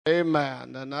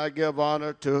Amen. And I give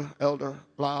honor to Elder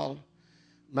Lyles,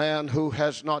 man who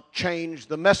has not changed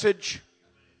the message.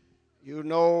 You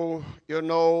know,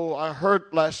 I heard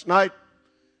last night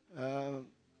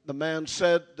the man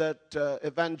said that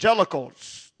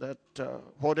evangelicals, that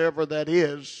whatever that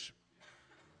is,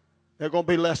 there are going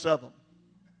to be less of them.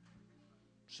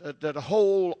 Said that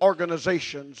whole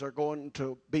organizations are going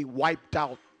to be wiped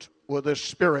out with this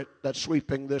spirit that's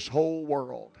sweeping this whole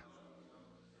world.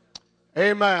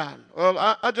 Amen. Well,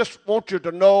 I just want you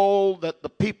to know that the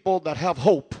people that have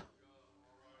hope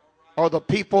are the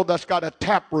people that's got a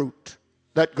taproot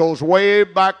that goes way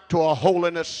back to a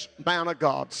holiness man of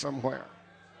God somewhere.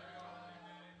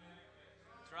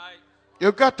 That's right.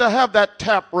 You've got to have that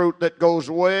taproot that goes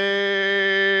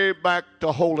way back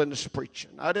to holiness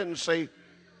preaching. I didn't say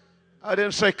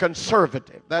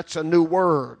conservative. That's a new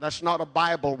word. That's not a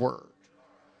Bible word.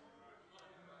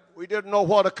 We didn't know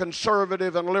what a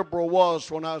conservative and liberal was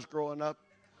when I was growing up.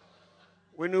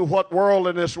 We knew what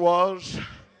worldliness was,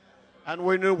 and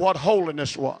we knew what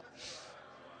holiness was.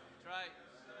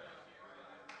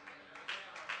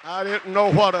 I didn't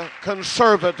know what a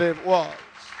conservative was.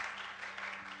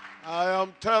 I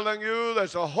am telling you,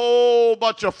 there's a whole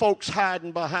bunch of folks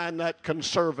hiding behind that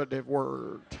conservative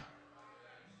word.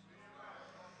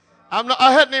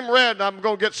 I hadn't even read, I'm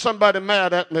going to get somebody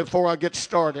mad at me before I get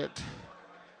started.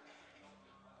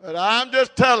 But I'm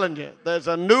just telling you, there's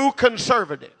a new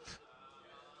conservative.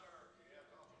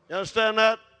 You understand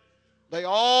that? They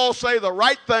all say the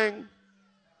right thing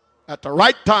at the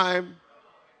right time.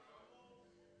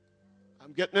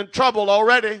 I'm getting in trouble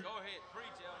already. Go ahead,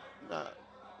 preach,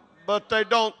 but they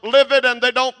don't live it and they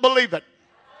don't believe it.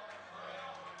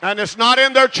 And it's not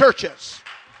in their churches.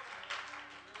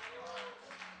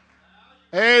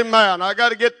 Amen. I got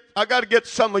to get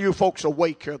some of you folks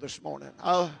awake here this morning.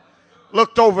 I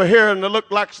looked over here and it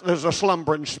looked like there's a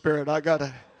slumbering spirit.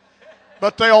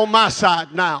 But they're on my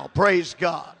side now. Praise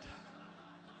God.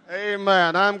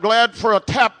 Amen. I'm glad for a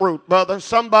taproot, brother.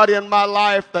 Somebody in my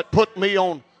life that put me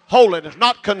on holiness,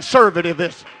 not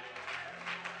conservatism.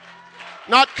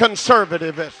 Not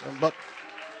conservatism, but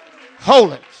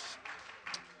holiness.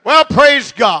 Well,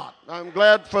 praise God. I'm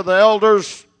glad for the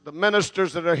elders, the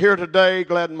ministers that are here today.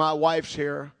 Glad my wife's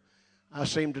here. I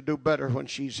seem to do better when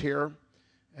she's here.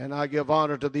 And I give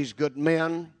honor to these good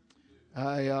men.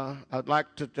 I'd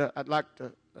like to,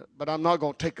 but I'm not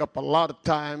going to take up a lot of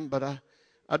time. But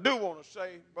I do want to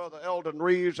say, Brother Eldon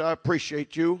Reeves, I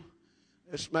appreciate you.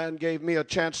 This man gave me a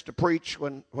chance to preach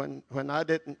when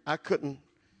I couldn't,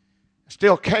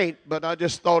 still can't, but I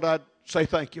just thought I'd say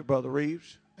thank you, Brother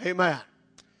Reeves. Amen.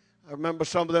 I remember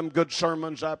some of them good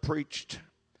sermons I preached.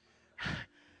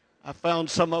 I found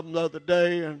some of them the other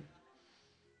day, and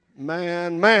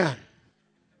man,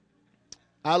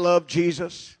 I love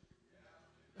Jesus.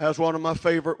 That's one of my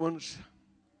favorite ones.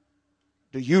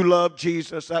 Do you love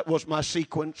Jesus? That was my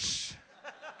sequence.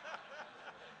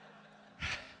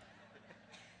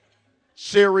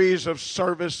 Series of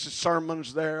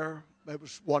sermons there. It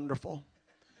was wonderful.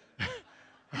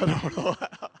 I don't know.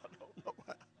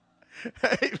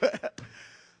 Amen.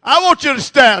 I want you to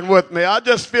stand with me. I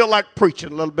just feel like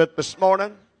preaching a little bit this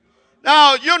morning.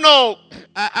 Now, you know,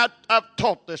 I've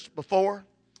taught this before.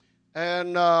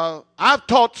 And I've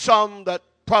taught some that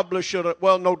probably should have,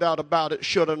 well, no doubt about it,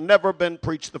 should have never been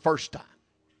preached the first time.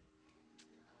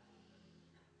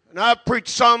 And I've preached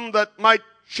some that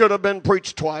should have been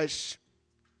preached twice.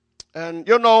 And,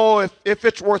 you know, if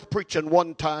it's worth preaching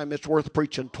one time, it's worth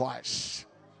preaching twice.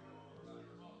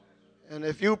 And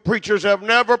if you preachers have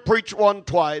never preached one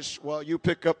twice, well, you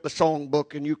pick up the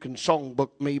songbook and you can songbook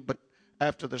me but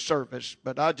after the service.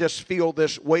 But I just feel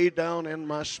this way down in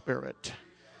my spirit.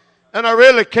 And I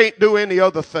really can't do any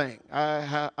other thing.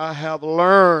 I have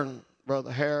learned,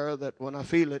 Brother Hare, that when I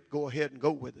feel it, go ahead and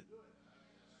go with it.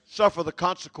 Suffer the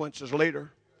consequences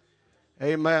later.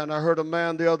 Amen. I heard a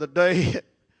man the other day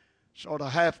sort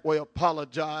of halfway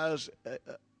apologize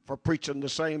for preaching the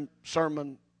same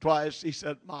sermon twice. He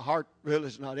said, my heart really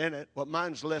is not in it. Well,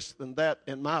 mine's less than that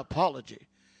in my apology.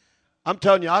 I'm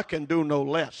telling you, I can do no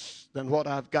less than what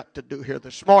I've got to do here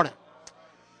this morning.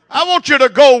 I want you to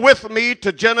go with me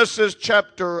to Genesis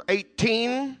chapter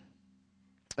 18.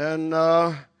 And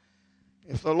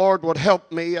if the Lord would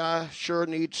help me, I sure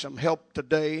need some help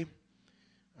today.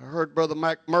 I heard Brother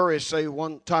McMullen say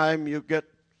one time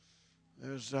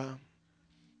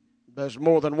there's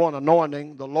more than one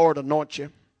anointing. The Lord anoints you.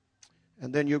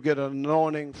 And then you get an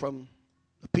anointing from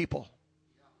the people.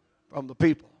 From the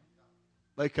people.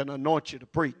 They can anoint you to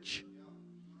preach.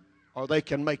 Or they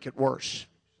can make it worse.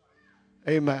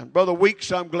 Amen. Brother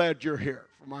Weeks, I'm glad you're here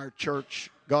from our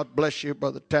church. God bless you,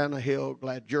 Brother Tannehill.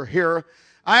 Glad you're here.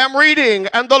 I am reading,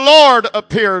 and the Lord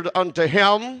appeared unto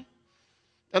him.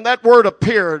 And that word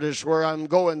appeared is where I'm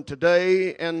going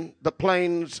today, in the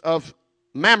plains of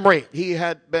Mamre. He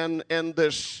had been in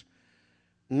this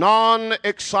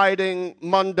non-exciting,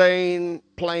 mundane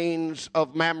plains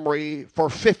of Mamre for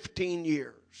 15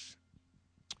 years.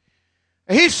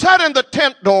 He sat in the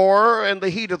tent door in the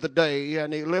heat of the day,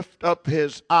 and he lifted up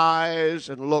his eyes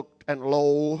and looked, and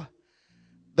lo,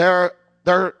 there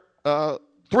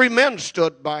 3 men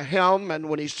stood by him, and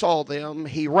when he saw them,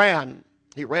 he ran.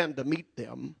 He ran to meet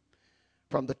them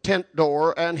from the tent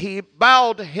door, and he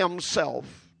bowed himself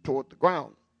toward the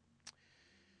ground.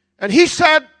 And he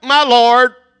said, My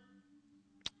Lord,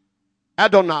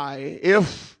 Adonai,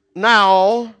 if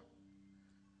now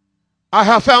I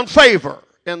have found favor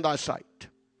in thy sight.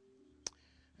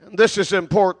 And this is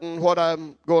important, what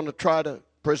I'm going to try to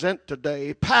present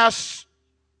today. Pass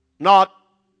not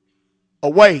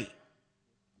away.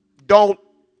 Don't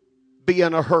be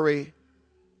in a hurry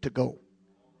to go.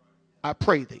 I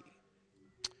pray thee.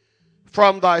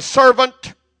 From thy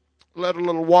servant, let a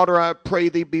little water, I pray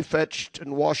thee, be fetched,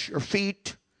 and wash your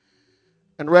feet,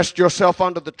 and rest yourself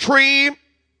under the tree.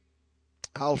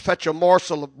 I'll fetch a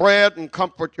morsel of bread and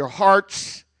comfort your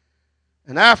hearts,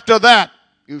 and after that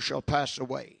you shall pass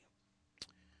away.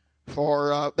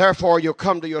 For therefore you'll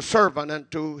come to your servant,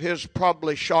 and to his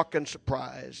probably shock and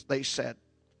surprise, they said,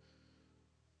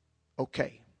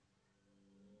 Okay,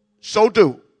 so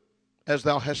do as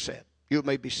thou hast said. You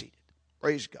may be seated.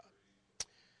 Praise God.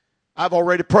 I've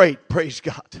already prayed. Praise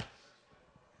God.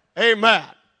 Amen.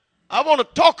 I want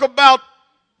to talk about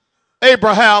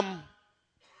Abraham,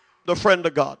 the friend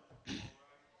of God.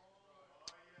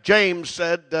 James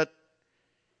said that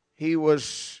he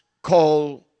was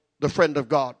called the friend of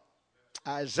God.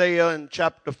 Isaiah in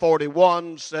chapter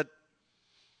 41 said,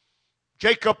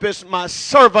 Jacob is my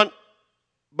servant,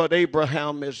 but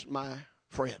Abraham is my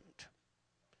friend.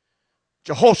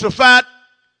 Jehoshaphat,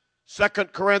 2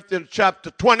 Corinthians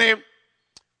chapter 20,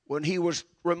 when he was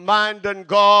reminding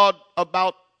God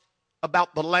about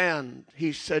the land,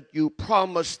 he said, You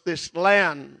promised this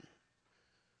land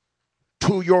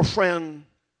to your friend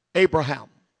Abraham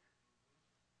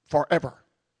forever.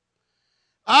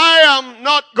 I am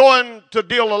not going to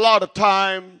deal a lot of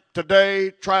time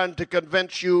today trying to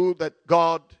convince you that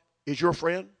God is your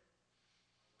friend.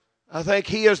 I think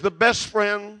he is the best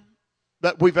friend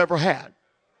that we've ever had.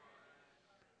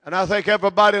 And I think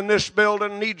everybody in this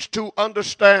building needs to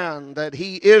understand that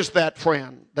he is that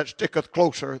friend that sticketh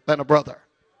closer than a brother.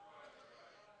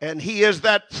 And he is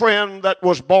that friend that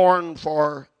was born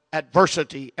for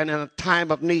adversity and in a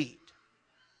time of need.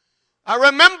 I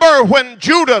remember when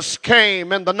Judas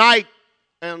came in the night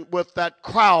and with that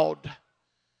crowd.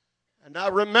 And I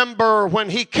remember when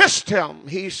he kissed him,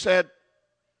 he said,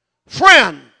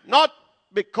 Friend, not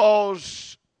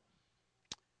because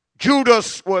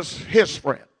Judas was his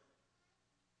friend,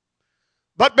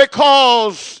 but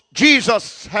because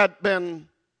Jesus had been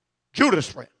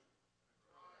Judas' friend.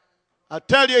 I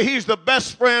tell you, he's the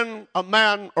best friend a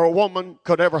man or a woman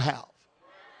could ever have.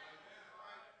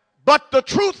 But the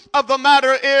truth of the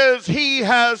matter is he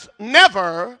has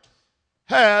never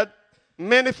had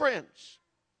many friends.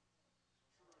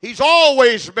 He's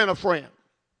always been a friend.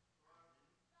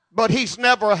 But he's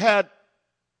never had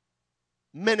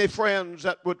many friends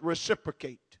that would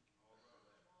reciprocate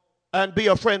and be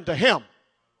a friend to him.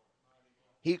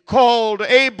 He called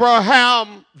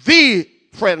Abraham the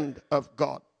friend of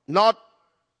God, not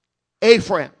a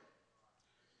friend,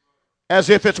 as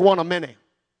if it's one of many.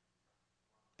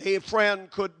 A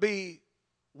friend could be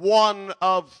one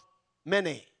of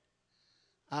many.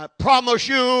 I promise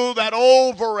you that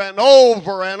over and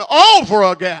over and over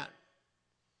again,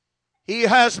 he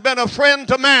has been a friend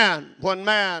to man when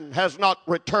man has not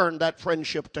returned that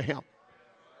friendship to him.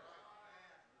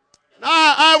 Now,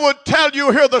 I would tell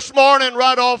you here this morning,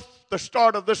 right off the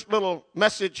start of this little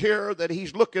message here, that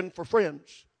he's looking for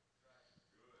friends.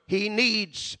 He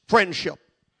needs friendship.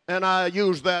 And I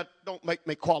use that, don't make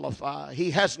me qualify.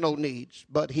 He has no needs,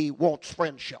 but he wants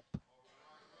friendship.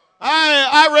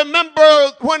 I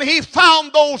remember when he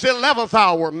found those 11th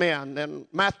hour men in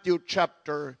Matthew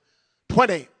chapter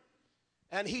 20.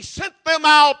 And he sent them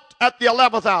out at the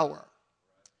 11th hour.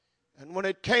 And when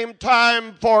it came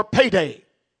time for payday,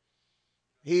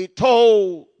 he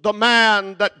told the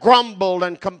man that grumbled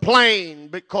and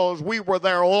complained because we were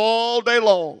there all day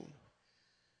long.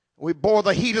 We bore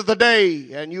the heat of the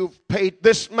day, and you've paid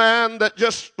this man that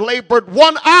just labored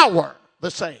 1 hour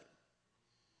the same.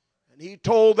 And he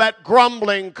told that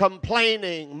grumbling,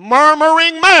 complaining,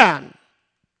 murmuring man,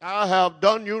 I have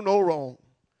done you no wrong.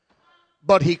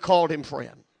 but he called him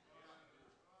friend.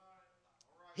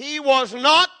 He was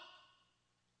not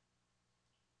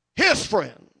his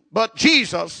friend, but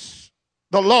Jesus,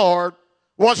 the Lord,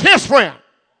 was his friend.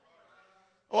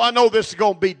 Oh, I know this is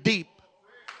going to be deep,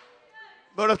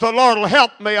 but if the Lord will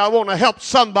help me, I want to help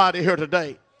somebody here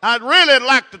today. I'd really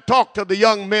like to talk to the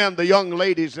young men, the young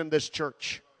ladies in this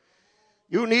church.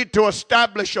 You need to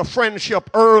establish a friendship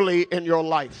early in your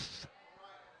life.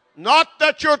 Not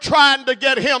that you're trying to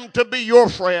get him to be your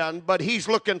friend, but he's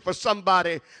looking for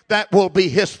somebody that will be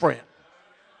his friend.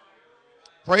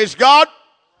 Praise God.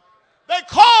 They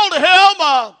called him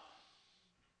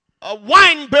a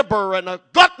wine-bibber and a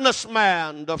gluttonous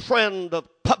man, a friend of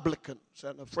publicans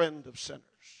and a friend of sinners.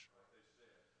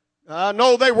 I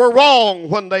know they were wrong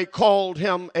when they called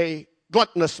him a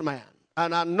gluttonous man.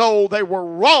 And I know they were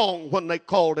wrong when they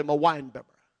called him a wine-bibber.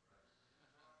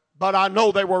 But I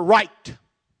know they were right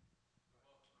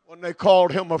when they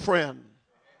called him a friend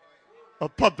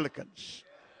of publicans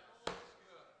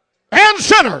and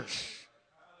sinners.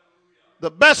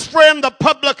 The best friend the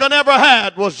publican ever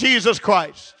had was Jesus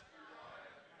Christ.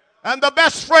 And the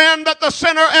best friend that the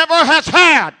sinner ever has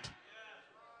had.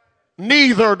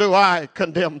 Neither do I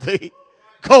condemn thee.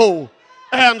 Go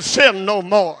and sin no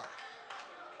more.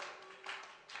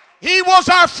 He was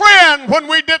our friend when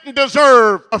we didn't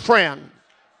deserve a friend.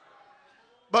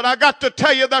 But I got to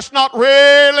tell you, that's not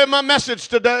really my message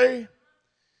today.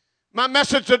 My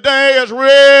message today is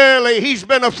really, he's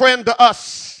been a friend to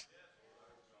us.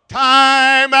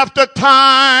 Time after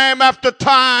time after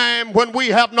time when we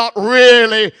have not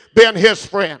really been his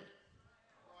friend.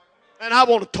 And I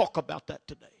want to talk about that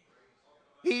today.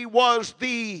 He was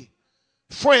the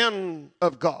friend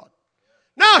of God.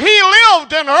 Now he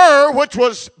lived in Ur, which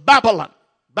was Babylon.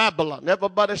 Babylon.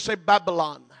 Everybody say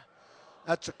Babylon.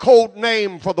 That's a code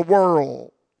name for the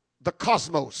world, the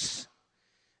cosmos.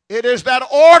 It is that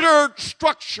ordered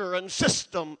structure and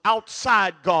system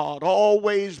outside God.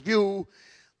 Always view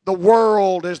the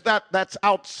world as that's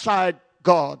outside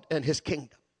God and his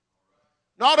kingdom.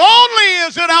 Not only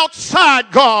is it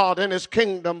outside God and his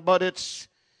kingdom, but it's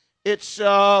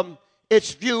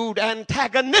viewed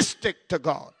antagonistic to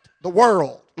God. The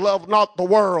world. Love not the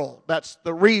world. That's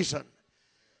the reason.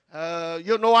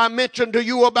 I mentioned to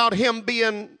you about him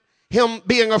being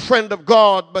a friend of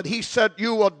God, but he said,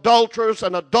 you adulterers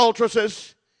and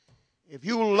adulteresses, if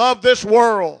you love this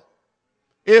world,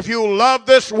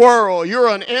 you're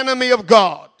an enemy of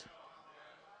God.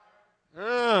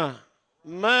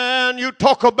 Man, you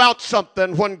talk about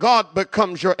something when God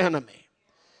becomes your enemy.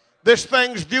 This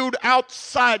thing's viewed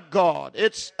outside God.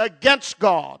 It's against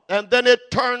God. And then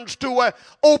it turns to an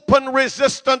open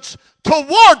resistance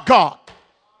toward God.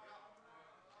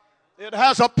 It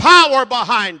has a power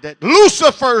behind it.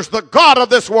 Lucifer's the god of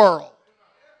this world.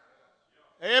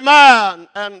 Amen.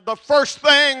 And the first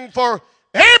thing for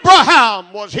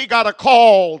Abraham was he got a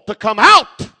call to come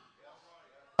out.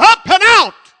 Up and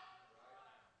out.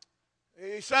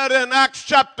 He said in Acts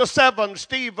chapter 7,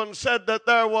 Stephen said that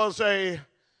there was he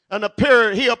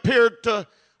appeared to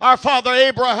our father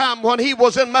Abraham when he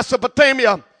was in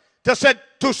Mesopotamia to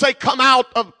say, come out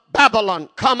of Babylon.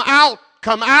 Come out.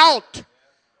 Come out.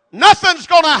 Nothing's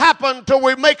going to happen till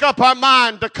we make up our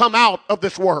mind to come out of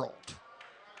this world.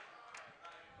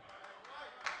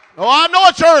 Oh, I know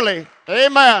it's early.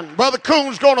 Amen. Brother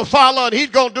Coon's going to follow and he's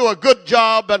going to do a good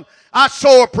job. And I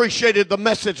so appreciated the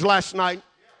message last night.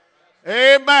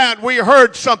 Amen. We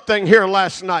heard something here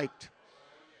last night.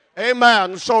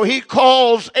 Amen. So he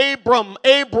calls Abram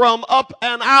up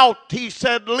and out. He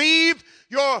said, leave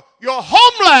your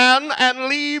homeland and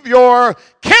leave your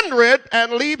kindred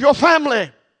and leave your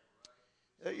family.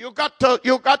 You got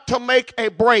to make a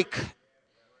break.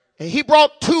 He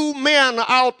brought two men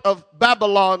out of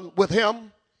Babylon with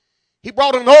him. He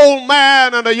brought an old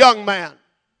man and a young man.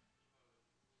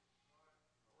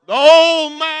 The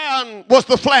old man was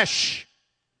the flesh.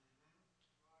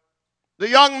 The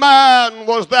young man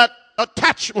was that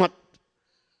attachment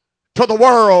to the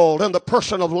world in the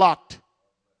person of Lot.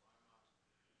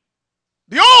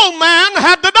 The old man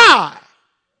had to die.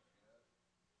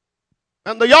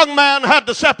 And the young man had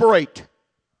to separate.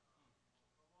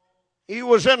 He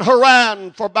was in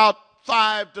Haran for about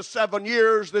 5 to 7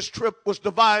 years. This trip was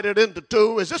divided into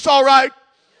two. Is this all right?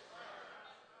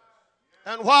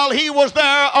 And while he was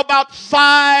there about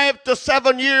 5 to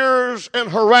 7 years in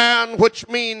Haran, which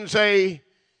means a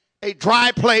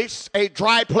dry place,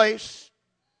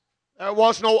 there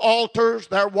was no altars,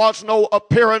 there was no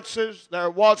appearances,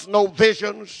 there was no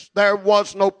visions, there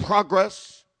was no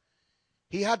progress.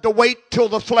 He had to wait till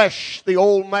the flesh, the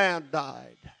old man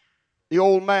died. The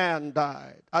old man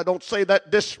died. I don't say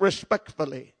that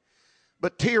disrespectfully,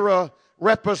 But Tira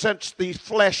represents the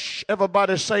flesh.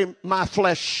 Everybody say my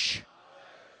flesh.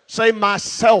 Say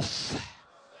myself.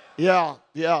 Yeah,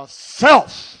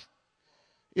 self.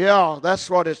 Yeah, that's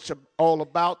what it's all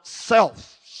about.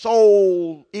 Self.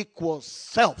 Soul equals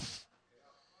self.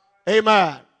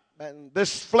 Amen. And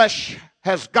this flesh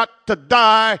has got to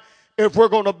die if we're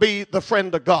going to be the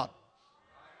friend of God.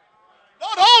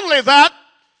 Not only that,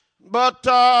 but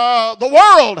the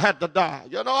world had to die.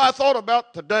 You know, I thought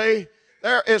about today,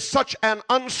 there is such an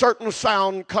uncertain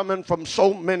sound coming from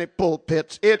so many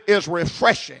pulpits. It is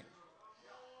refreshing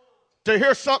to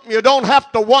hear something you don't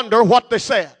have to wonder what they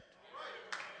said.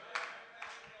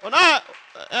 And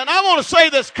I want to say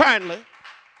this kindly.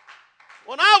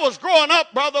 When I was growing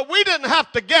up, brother, we didn't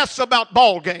have to guess about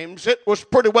ball games. It was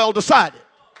pretty well decided.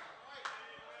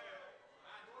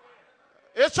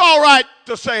 It's all right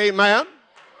to say amen.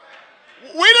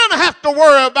 We didn't have to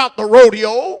worry about the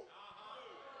rodeo.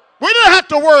 We didn't have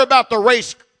to worry about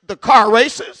the car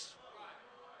races.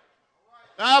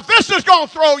 Now, if this is going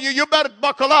to throw you, you better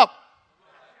buckle up.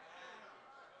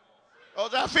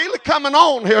 Because I feel it coming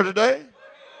on here today.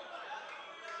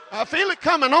 I feel it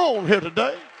coming on here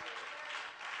today.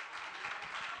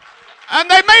 And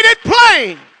they made it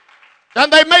plain.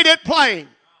 And they made it plain.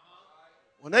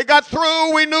 When they got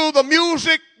through, we knew the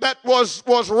music that was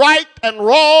right and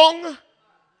wrong. In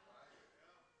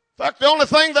fact, the only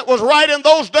thing that was right in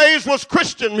those days was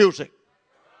Christian music.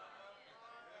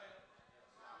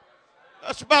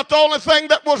 That's about the only thing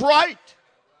that was right.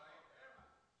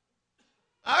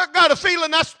 I got a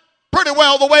feeling that's pretty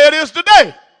well the way it is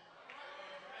today.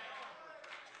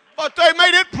 But they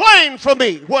made it plain for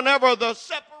me. Whenever the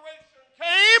separation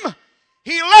came,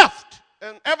 he left.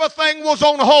 And everything was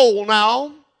on hold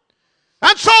now.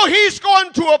 And so he's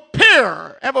going to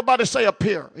appear. Everybody say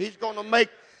appear. He's going to make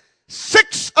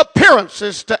 6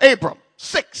 appearances to Abram.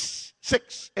 6.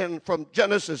 And from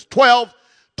Genesis 12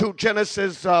 to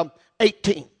Genesis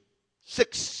 18.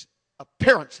 6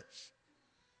 appearances.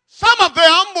 Some of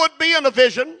them would be in a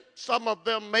vision. Some of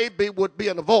them maybe would be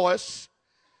in a voice.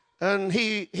 And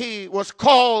he was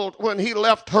called when he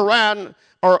left Haran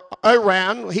or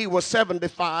Iran. He was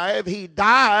 75. He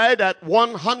died at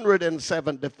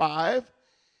 175.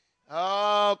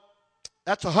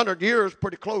 That's 100 years,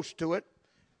 pretty close to it.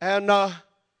 And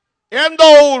in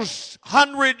those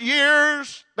 100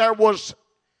 years, there was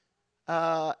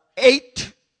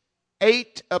 8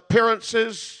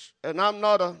 appearances. And I'm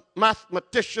not a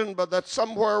mathematician, but that's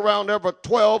somewhere around every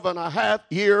 12 and a half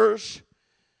years.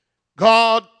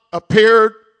 God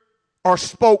appeared or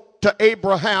spoke to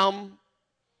Abraham,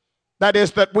 that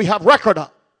is, that we have record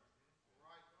of.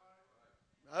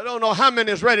 I don't know how many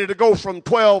is ready to go from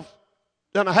 12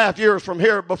 and a half years from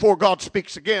here before God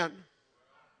speaks again.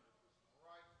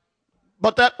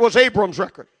 But that was Abram's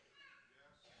record.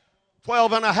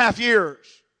 12 and a half years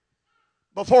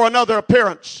before another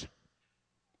appearance,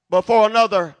 before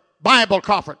another Bible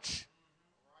conference.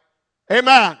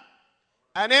 Amen.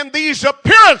 And in these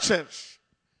appearances,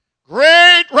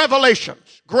 great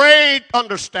revelations, great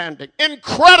understanding,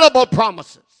 incredible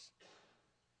promises.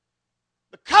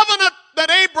 The covenant that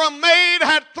Abram made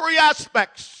had 3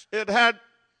 aspects. It had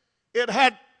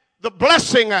the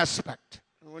blessing aspect.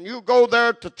 When you go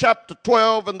there to chapter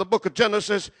 12 in the book of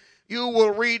Genesis, you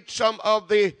will read some of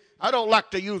the, I don't like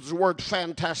to use the word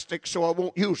fantastic, so I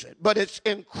won't use it, but it's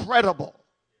incredible.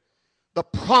 The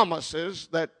promises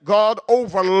that God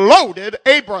overloaded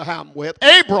Abram with.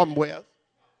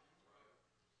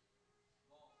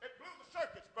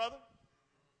 Brother.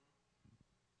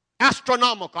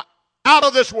 Astronomical, out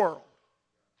of this world.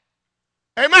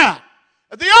 Amen.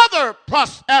 The other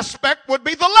aspect would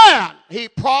be the land. He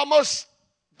promised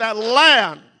the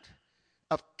land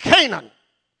of Canaan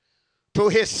to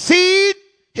his seed,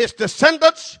 his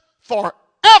descendants,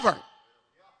 forever.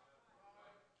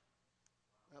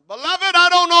 Now, beloved, I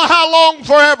don't know how long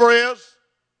forever is,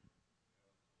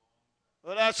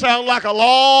 but that sounds like a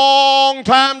long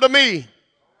time to me.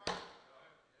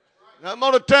 I'm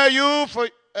going to tell you,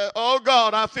 oh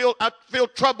God, I feel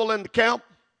trouble in the camp.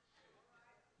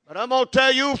 But I'm going to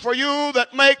tell you, for you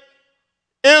that make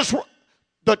Israel,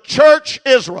 the church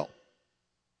Israel,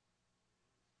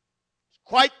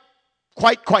 quite.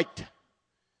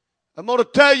 I'm going to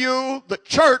tell you, the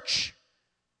church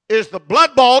is the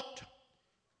blood-bought,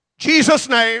 Jesus'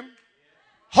 name,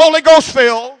 Holy Ghost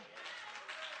filled,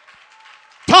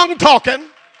 tongue-talking.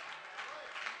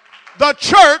 The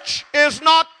church is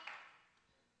not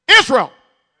Israel.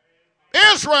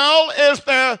 Israel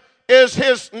is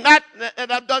his, and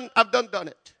I've done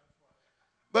it.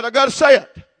 But I got to say it.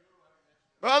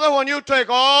 Brother, when you take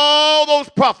all those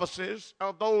prophecies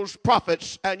of those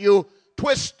prophets and you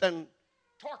twist and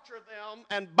torture them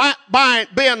and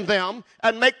bend them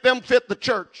and make them fit the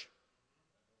church.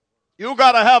 You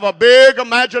got to have a big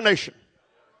imagination.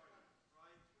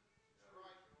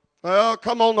 Well,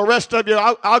 come on, the rest of you,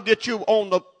 I'll get you on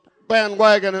the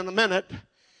bandwagon in a minute.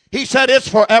 He said it's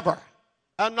forever.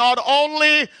 And not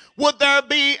only would there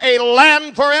be a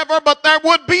land forever, but there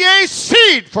would be a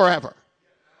seed forever.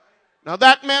 Now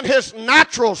that meant his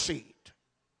natural seed.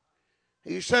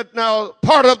 He said, now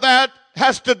part of that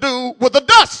has to do with the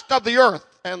dust of the earth.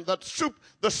 And the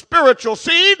spiritual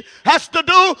seed has to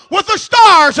do with the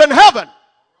stars in heaven.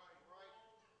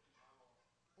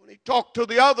 When he talked to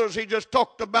the others, he just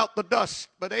talked about the dust.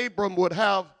 But Abram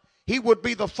he would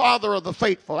be the father of the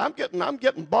faithful. I'm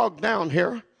getting bogged down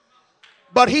here.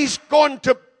 But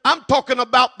I'm talking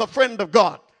about the friend of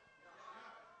God.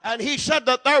 And he said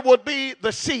that there would be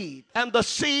the seed. And the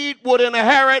seed would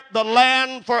inherit the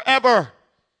land forever.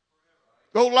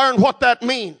 Go learn what that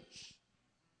means.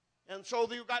 And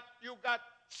so you got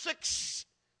 6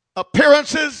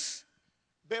 appearances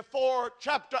before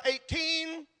chapter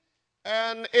 18.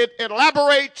 And it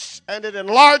elaborates and it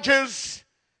enlarges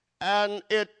and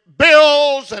it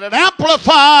builds and it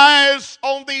amplifies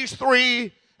on these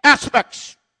 3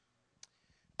 aspects.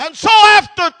 And so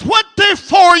after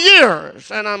 24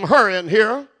 years, and I'm hurrying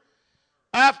here,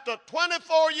 after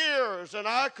 24 years, and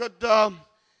I could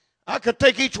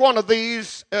take each one of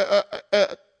these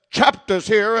chapters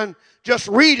here and just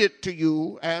read it to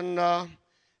you,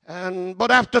 but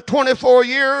after 24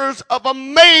 years of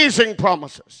amazing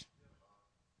promises,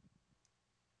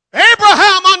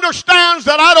 Abraham understands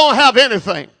that I don't have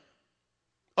anything.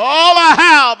 All I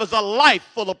have is a life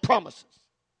full of promises.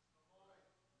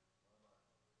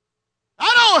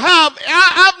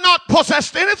 I've not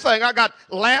possessed anything. I got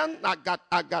land, I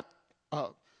got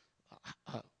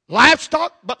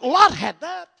livestock, but Lot had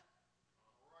that.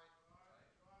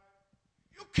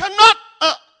 You cannot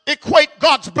equate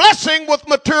God's blessing with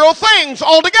material things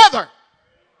altogether.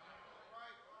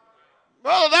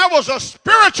 Well, there was a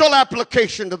spiritual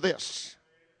application to this,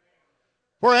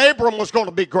 where Abram was going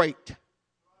to be great.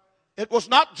 It was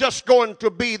not just going to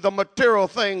be the material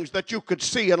things that you could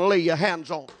see and lay your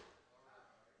hands on.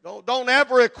 Don't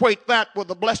ever equate that with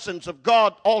the blessings of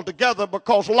God altogether,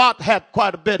 because Lot had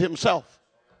quite a bit himself.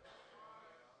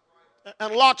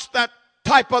 And Lot's that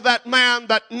type of that man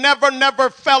that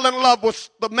never fell in love with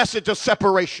the message of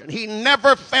separation. He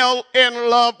never fell in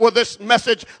love with this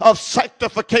message of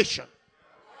sanctification.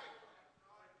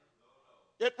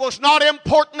 It was not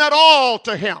important at all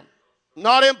to him.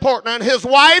 Not important. And his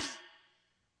wife,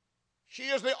 she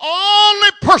is the only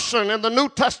person in the New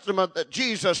Testament that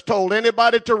Jesus told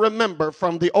anybody to remember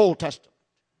from the Old Testament.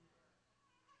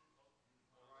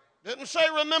 Didn't say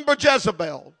remember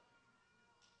Jezebel.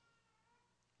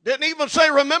 Didn't even say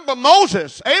remember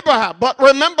Moses, Abraham, but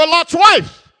remember Lot's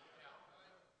wife.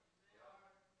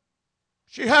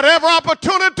 She had every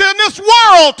opportunity in this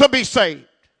world to be saved.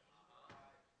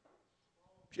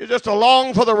 She's just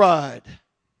along for the ride.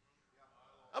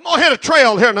 I'm going to hit a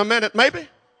trail here in a minute, maybe.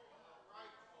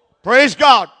 Praise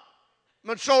God.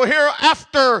 And so here,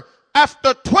 after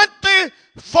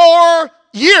 24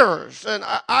 years, and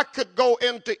I could go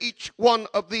into each one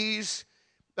of these,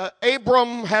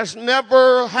 Abram has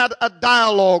never had a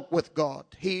dialogue with God.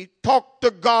 He talked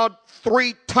to God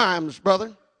 3 times,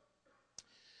 brother.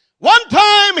 One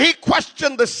time he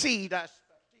questioned the seed aspect.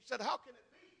 He said, how can it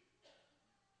be?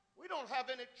 We don't have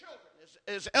any children.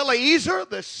 Is Eliezer,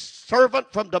 the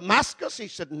servant from Damascus? He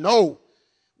said, no.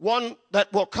 One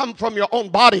that will come from your own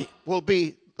body will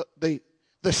be the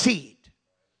seed.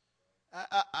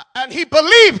 And he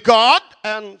believed God,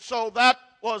 and so that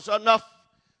was enough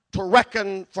to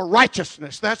reckon for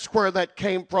righteousness. That's where that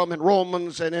came from in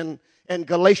Romans and in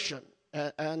Galatians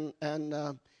and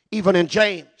even in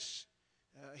James.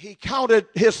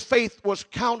 His faith was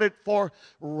counted for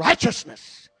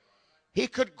righteousness. He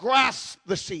could grasp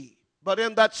the seed. But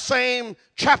in that same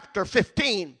chapter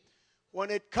 15, when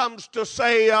it comes to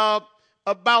say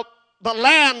about the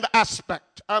land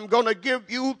aspect, I'm going to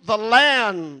give you the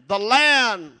land.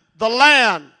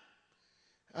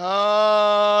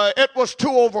 It was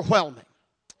too overwhelming.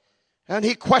 And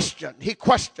he questioned.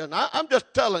 I'm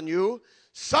just telling you,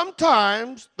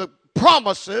 sometimes the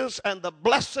promises and the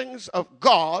blessings of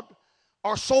God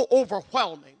are so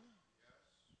overwhelming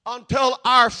until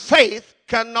our faith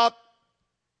cannot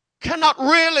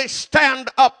really stand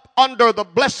up under the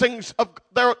blessings of,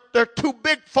 they're too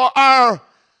big for our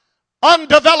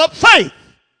undeveloped faith.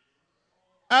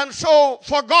 And so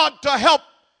for God to help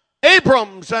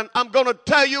Abrams, and I'm going to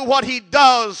tell you what he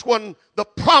does when the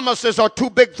promises are too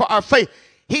big for our faith.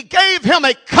 he gave him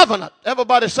a covenant.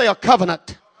 Everybody say a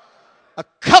covenant. A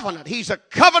covenant. He's a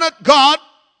covenant God,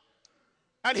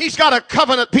 and he's got a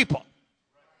covenant people.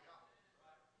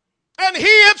 And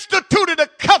he instituted a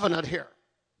covenant here.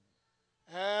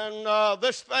 And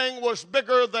this thing was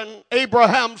bigger than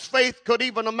Abraham's faith could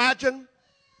even imagine.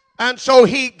 And so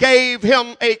he gave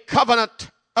him a covenant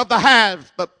of the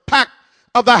halves, the pact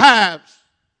of the halves.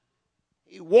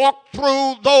 He walked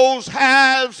through those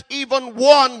halves. Even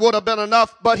one would have been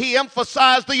enough, but he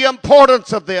emphasized the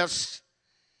importance of this.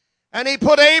 And he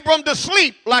put Abram to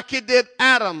sleep like he did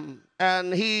Adam.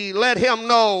 And he let him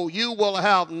know, you will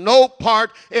have no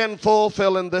part in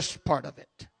fulfilling this part of it.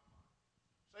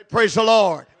 Say, praise the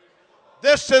Lord.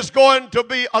 This is going to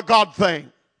be a God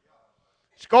thing.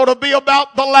 It's going to be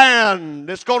about the land.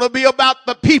 It's going to be about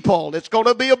the people. It's going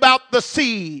to be about the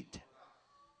seed.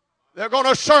 They're going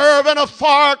to serve in a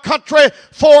far country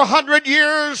 400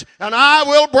 years, and I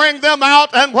will bring them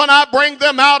out. And when I bring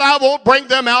them out, I won't bring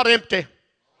them out empty.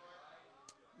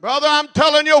 Brother, I'm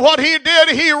telling you what he did.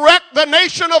 He wrecked the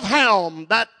nation of Ham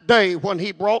that day when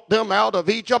he brought them out of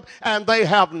Egypt, and they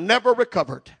have never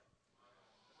recovered.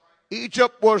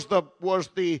 Egypt was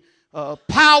the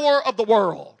power of the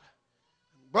world.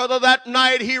 Brother, that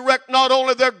night he wrecked not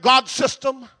only their God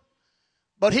system,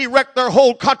 but he wrecked their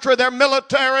whole country, their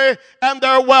military, and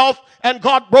their wealth, and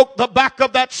God broke the back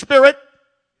of that spirit,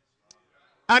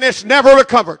 and it's never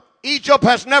recovered. Egypt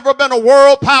has never been a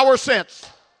world power since.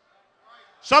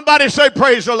 Somebody say,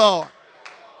 praise the Lord.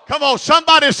 Come on,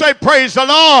 somebody say, praise the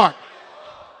Lord.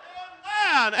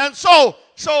 Amen. And so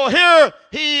here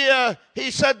he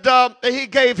said he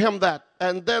gave him that.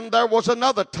 And then there was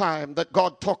another time that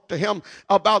God talked to him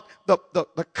about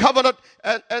the covenant.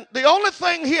 And the only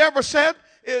thing he ever said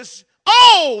is,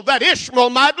 oh, that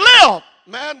Ishmael might live.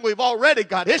 Man, we've already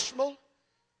got Ishmael.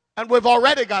 And we've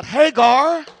already got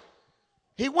Hagar.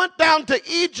 He went down to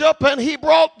Egypt and he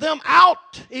brought them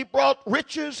out. He brought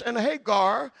riches and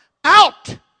Hagar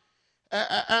out.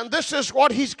 And this is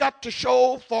what he's got to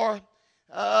show for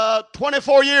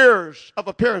 24 years of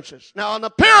appearances. Now, an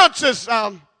appearance is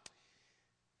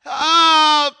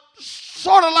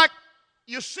sort of like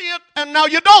you see it and now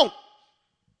you don't.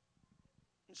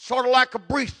 It's sort of like a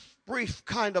brief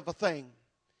kind of a thing.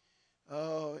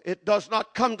 It does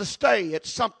not come to stay. It's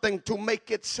something to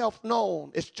make itself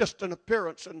known. It's just an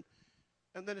appearance and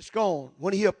then it's gone.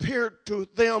 When he appeared to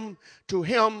them, to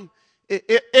him,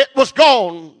 it was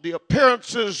gone. The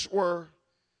appearances were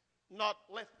not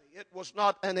lengthy. It was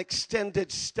not an extended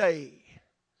stay.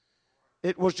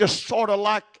 It was just sort of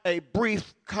like a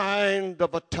brief kind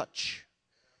of a touch.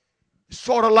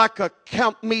 Sort of like a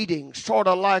camp meeting, sort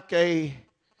of like a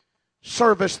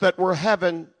service that we're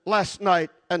having last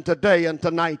night and today and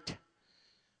tonight.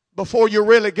 Before you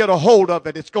really get a hold of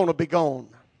it, it's going to be gone.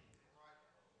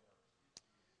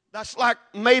 That's like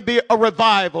maybe a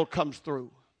revival comes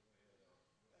through.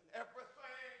 Everything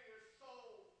is so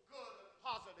good and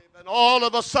positive, and all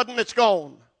of a sudden it's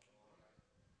gone.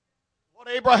 What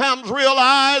Abraham's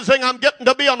realizing, I'm getting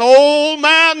to be an old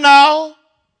man now,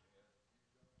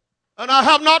 and I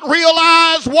have not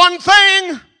realized one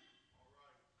thing.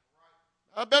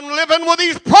 I've been living with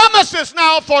these promises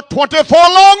now for 24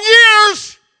 long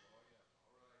years.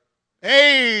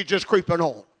 Age is creeping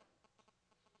on.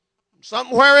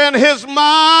 Somewhere in his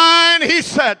mind, he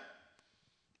said,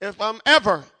 if I'm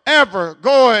ever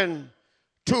going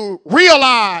to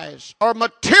realize or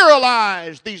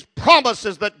materialize these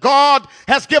promises that God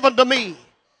has given to me,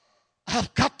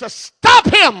 I've got to stop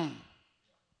him.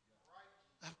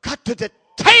 I've got to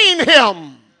detain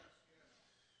him.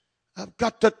 I've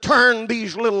got to turn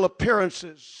these little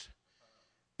appearances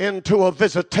into a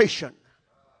visitation.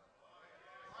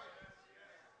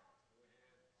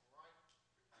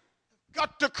 I've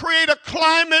got to create a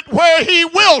climate where he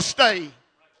will stay.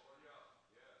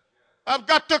 I've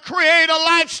got to create a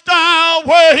lifestyle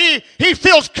where he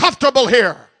feels comfortable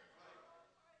here.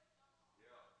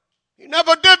 He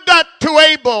never did that to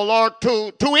Abel or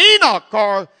to Enoch,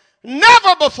 or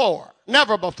never before.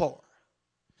 Never before.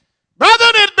 Brother,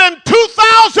 it had been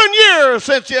 2,000 years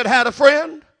since he had a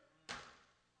friend.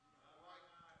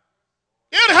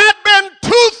 It had been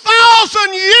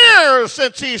 2,000 years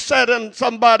since he sat in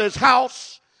somebody's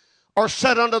house or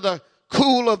sat under the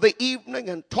cool of the evening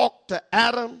and talked to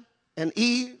Adam and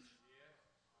Eve.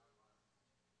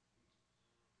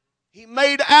 He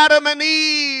made Adam and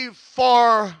Eve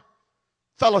for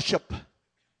fellowship.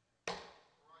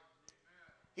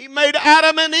 He made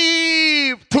Adam and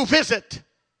Eve to visit.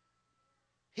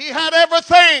 He had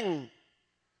everything,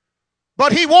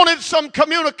 but he wanted some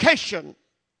communication.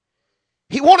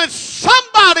 He wanted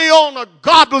somebody on a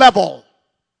God level.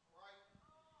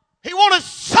 He wanted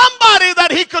somebody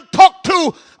that he could talk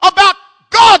to about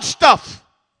God stuff.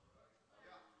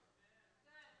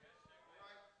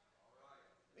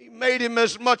 He made him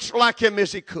as much like him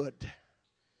as he could.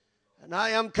 And I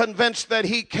am convinced that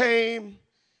he came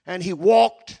and he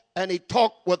walked and he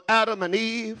talked with Adam and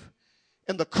Eve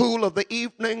in the cool of the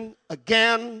evening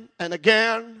again and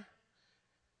again.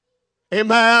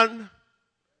 Amen.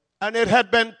 And it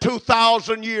had been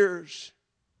 2,000 years.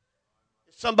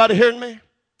 Somebody hearing me?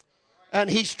 And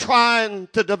he's trying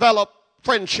to develop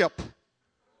friendship.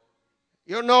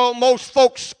 You know, most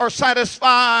folks are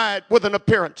satisfied with an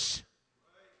appearance.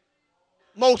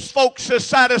 Most folks are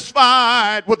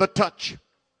satisfied with a touch.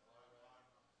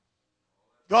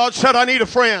 God said, I need a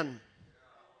friend.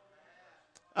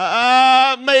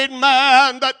 I made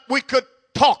man that we could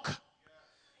talk.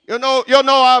 You know,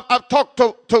 I've talked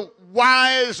to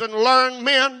wise and learned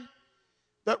men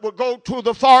that would go to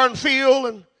the foreign field,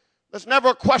 and there's never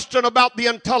a question about the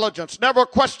intelligence, never a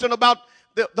question about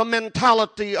the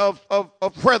mentality of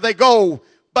where they go.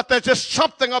 But there's just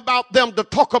something about them to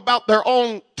talk about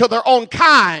to their own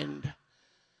kind,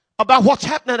 about what's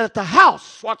happening at the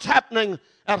house, what's happening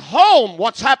at home,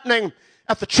 what's happening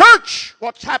at the church,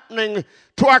 what's happening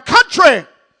to our country.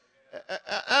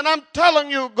 And I'm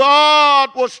telling you, God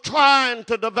was trying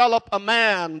to develop a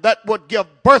man that would give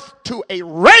birth to a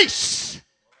race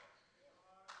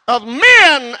of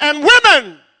men and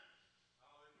women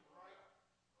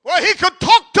where he could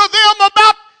talk to them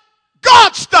about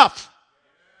God stuff.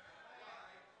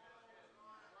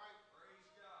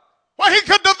 Where he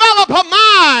could develop a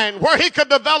mind, where he could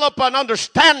develop an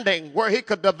understanding, where he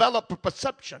could develop a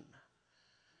perception.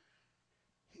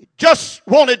 He just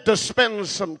wanted to spend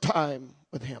some time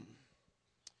with him.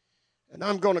 And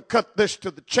I'm going to cut this to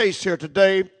the chase here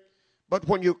today. But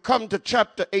when you come to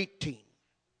chapter 18,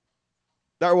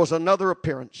 there was another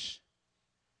appearance.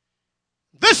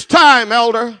 This time,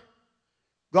 elder,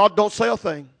 God don't say a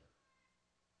thing.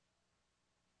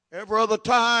 Every other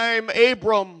time,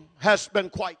 Abram has been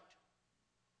quiet.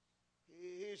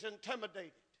 He's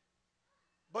intimidated.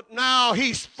 But now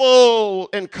he's full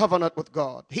in covenant with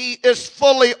God. He is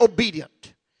fully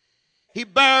obedient. He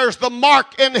bears the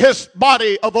mark in his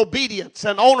body of obedience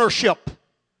and ownership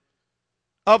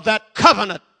of that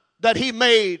covenant that he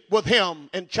made with him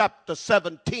in chapter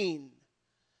 17.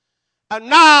 And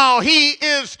now he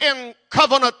is in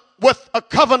covenant with a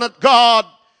covenant God,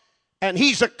 and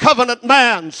he's a covenant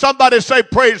man. Somebody say,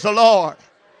 praise the Lord.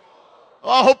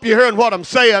 Oh, I hope you're hearing what I'm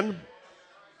saying.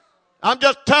 I'm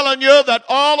just telling you that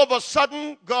all of a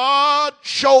sudden God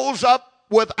shows up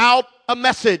without a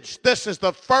message. This is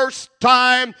the first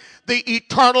time the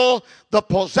eternal, the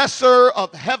possessor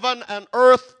of heaven and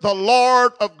earth, the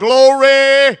Lord of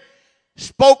glory,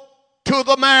 spoke to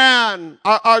the man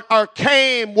or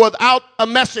came without a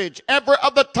message. Every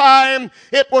other time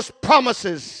it was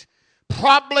promises.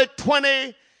 Probably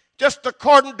 20, just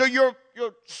according to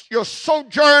your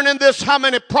sojourn in this, how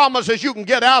many promises you can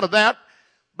get out of that.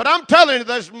 But I'm telling you,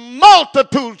 there's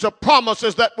multitudes of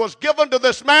promises that was given to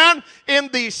this man in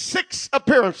these 6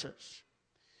 appearances.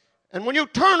 And when you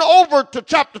turn over to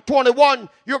chapter 21,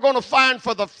 you're going to find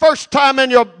for the first time in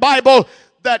your Bible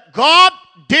that God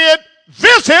did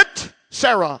visit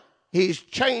Sarah. He's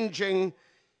changing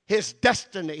his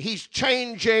destiny. He's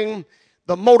changing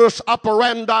the modus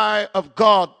operandi of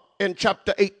God in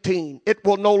chapter 18. It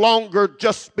will no longer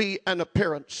just be an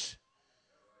appearance.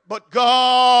 But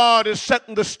God is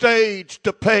setting the stage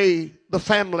to pay the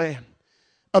family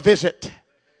a visit.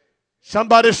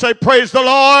 Somebody say, praise the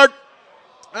Lord.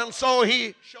 And so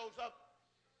he shows up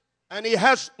and he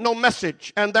has no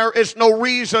message and there is no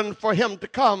reason for him to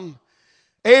come.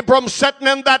 Abram's sitting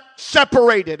in that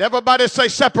separated. Everybody say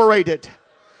separated.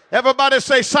 Everybody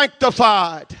say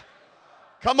sanctified.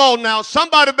 Come on now.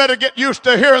 Somebody better get used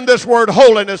to hearing this word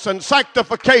holiness and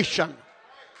sanctification.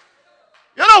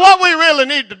 You know what we really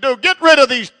need to do? Get rid of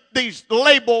these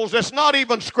labels. It's not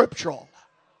even scriptural.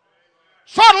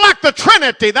 Sort of like the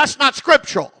Trinity. That's not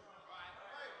scriptural.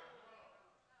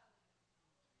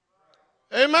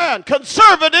 Amen.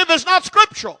 Conservative is not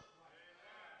scriptural.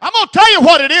 I'm going to tell you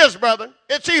what it is, brother.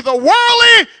 It's either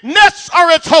worldliness or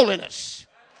it's holiness.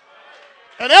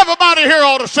 And everybody here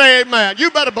ought to say amen.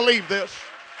 You better believe this.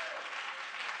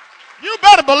 You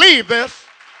better believe this.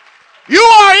 You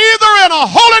are either in a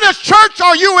holiness church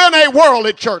or you in a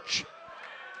worldly church.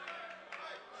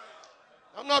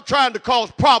 I'm not trying to cause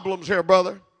problems here,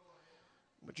 brother.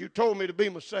 But you told me to be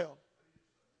myself.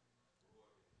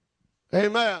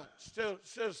 Amen.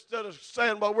 Instead of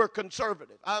saying, well, we're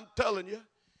conservative. I'm telling you,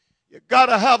 you got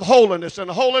to have holiness. And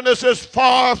holiness is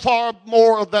far, far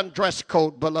more than dress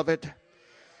code, beloved.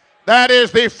 That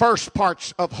is the first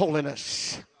parts of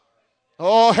holiness.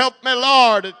 Oh, help me,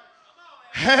 Lord.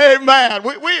 Amen.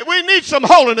 We need some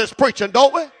holiness preaching,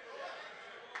 don't we?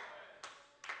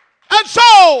 And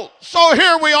so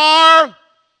here we are.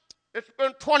 It's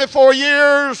been 24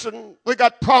 years, and we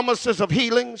got promises of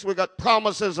healings. We got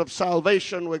promises of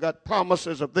salvation. We got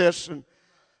promises of this and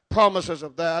promises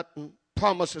of that and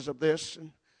promises of this.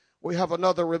 And we have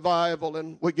another revival,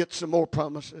 and we get some more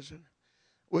promises, and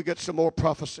we get some more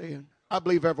prophecy. And I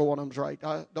believe every one of them's right.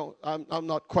 I'm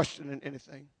not questioning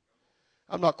anything.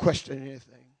 I'm not questioning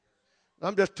anything.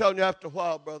 I'm just telling you, after a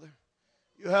while, brother,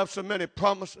 you have so many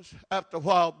promises. After a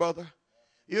while, brother,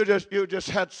 you just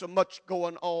had so much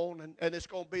going on, and it's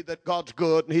going to be that God's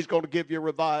good, and He's going to give you a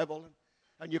revival,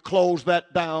 and you close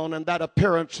that down, and that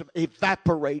appearance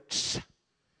evaporates.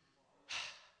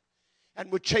 And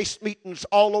we chase meetings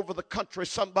all over the country.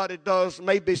 Somebody does.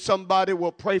 Maybe somebody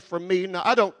will pray for me. Now,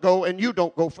 I don't go, and you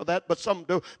don't go for that, but some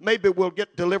do. Maybe we'll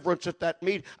get deliverance at that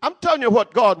meeting. I'm telling you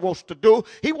what God wants to do.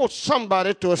 He wants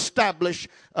somebody to establish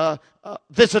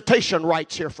visitation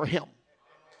rights here for Him.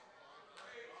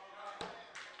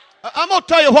 I'm going to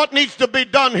tell you what needs to be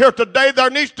done here today. There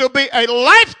needs to be a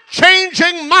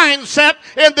life-changing mindset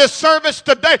in this service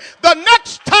today. The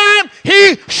next time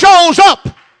He shows up,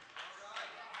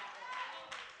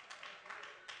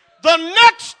 the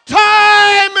next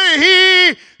time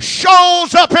He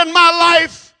shows up in my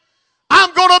life,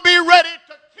 I'm going to be ready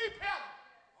to keep Him.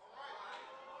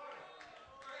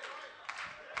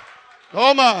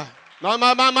 Oh my.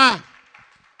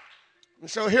 And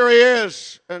so here He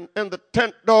is in the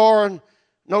tent door, and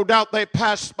no doubt they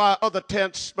pass by other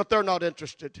tents, but they're not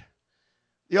interested.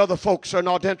 The other folks are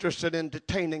not interested in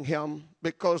detaining Him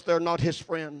because they're not His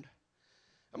friend.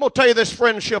 I'm going to tell you, this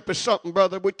friendship is something,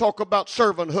 brother. We talk about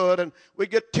servanthood, and we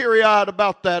get teary-eyed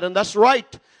about that, and that's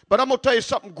right. But I'm going to tell you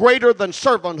something greater than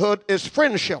servanthood is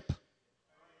friendship.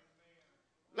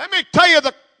 Let me tell you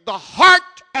the heart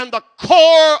and the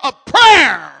core of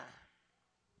prayer.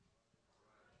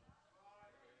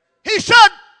 He said,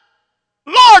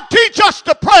 Lord, teach us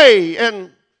to pray.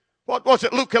 And what was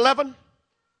it, Luke 11?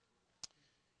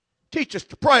 Teach us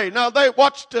to pray. Now, they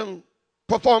watched Him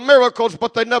perform miracles,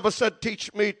 but they never said,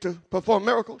 teach me to perform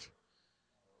miracles.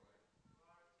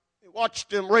 They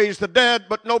watched Him raise the dead,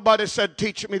 but nobody said,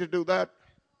 teach me to do that.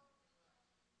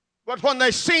 But when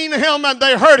they seen Him and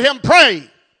they heard Him pray,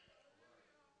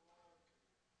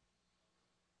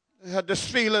 they had this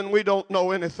feeling, we don't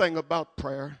know anything about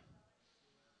prayer.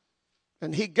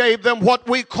 And He gave them what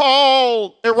we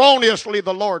call erroneously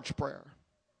the Lord's Prayer.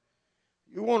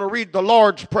 You want to read the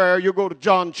Lord's Prayer, you go to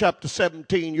John chapter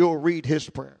 17, you'll read His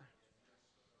prayer.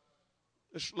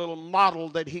 This little model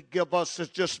that He gives us is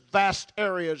just vast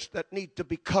areas that need to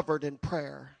be covered in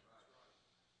prayer.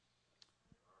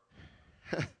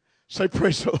 Say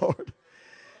praise the Lord.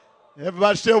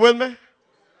 Everybody still with me?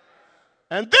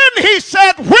 And then He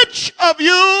said, which of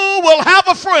you will have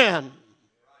a friend?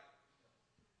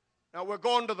 Now we're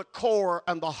going to the core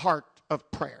and the heart of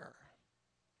prayer.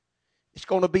 It's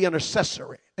going to be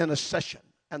intercession.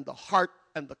 And the heart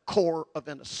and the core of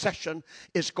intercession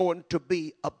is going to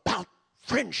be about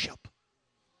friendship.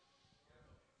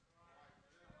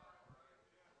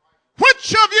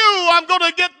 Which of you, I'm going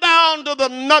to get down to the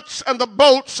nuts and the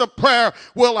bolts of prayer,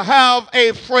 will have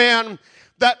a friend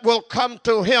that will come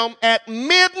to him at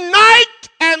midnight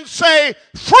and say,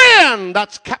 friend,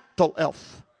 that's capital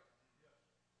F.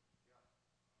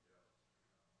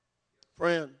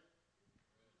 Friend.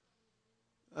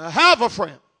 I have a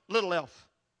friend, little f,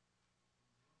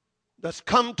 that's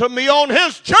come to me on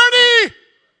his journey,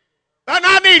 and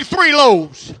I need 3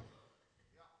 loaves.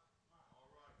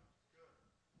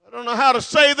 I don't know how to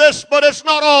say this, but it's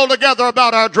not altogether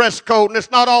about our dress code, and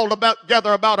it's not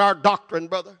altogether about our doctrine,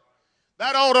 brother.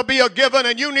 That ought to be a given,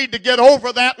 and you need to get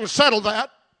over that and settle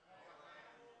that.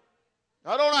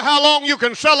 I don't know how long you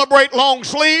can celebrate long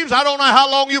sleeves. I don't know how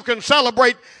long you can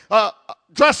celebrate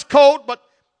dress code, but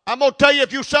I'm going to tell you,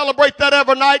 if you celebrate that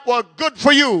every night, well, good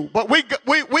for you. But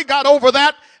we got over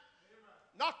that.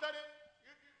 Not that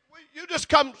you just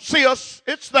come see us.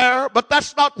 It's there, but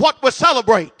that's not what we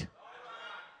celebrate.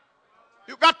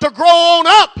 You got to grow on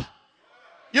up.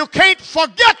 You can't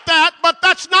forget that, but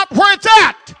that's not where it's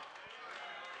at.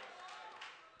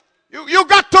 You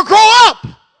got to grow up.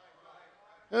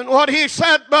 And what he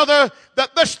said, brother,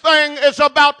 that this thing is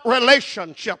about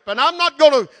relationship. And I'm not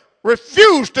going to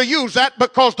refuse to use that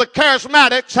because the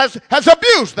charismatics has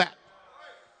abused that.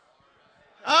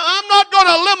 I'm not going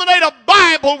to eliminate a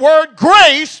Bible word,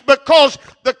 grace, because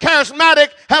the charismatic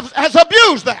has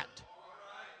abused that.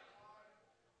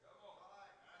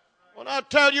 When I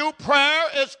tell you prayer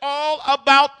is all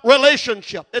about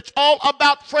relationship. It's all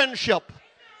about friendship.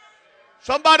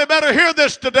 Somebody better hear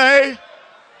this today.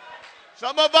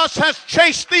 Some of us has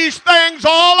chased these things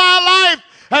all our life,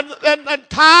 and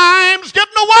time's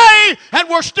getting away, and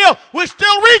we're still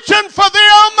reaching for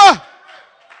them.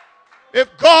 If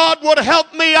God would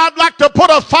help me, I'd like to put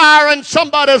a fire in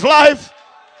somebody's life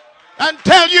and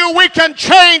tell you we can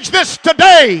change this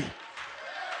today.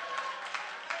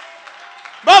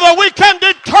 Brother, we can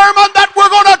determine that we're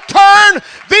going to turn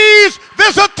these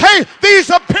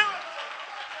appearances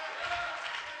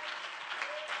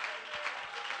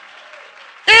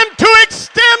into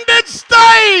extended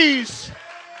stays.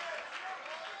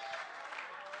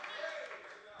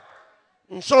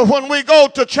 And so when we go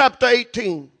to chapter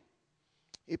 18,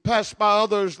 he passed by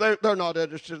others, they're not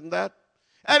interested in that.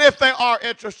 And if they are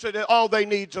interested, all they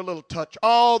need is a little touch.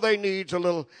 All they need is a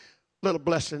little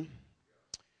blessing.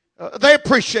 They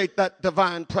appreciate that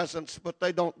divine presence, but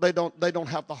they don't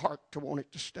have the heart to want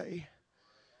it to stay.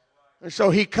 And so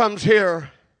he comes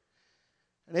here,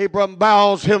 and Abram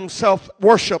bows himself.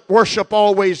 Worship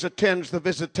always attends the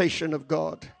visitation of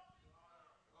God.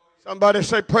 Somebody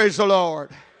say, praise the Lord.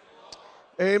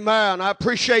 Amen. I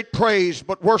appreciate praise,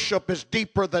 but worship is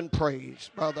deeper than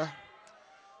praise, brother.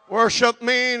 Worship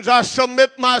means I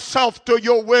submit myself to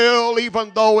your will,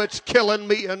 even though it's killing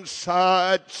me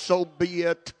inside. So be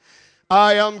it.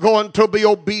 I am going to be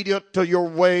obedient to your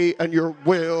way and your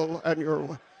will and your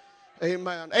way.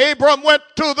 Amen. Abram went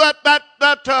to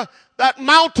that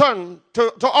mountain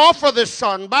to offer this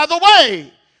son. By the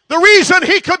way, the reason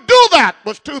he could do that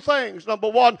was two things. Number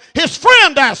one, his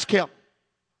friend asked him.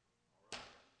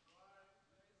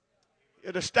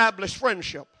 It established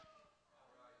friendship.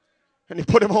 And he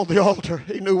put him on the altar.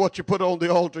 He knew what you put on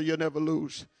the altar, you never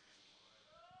lose.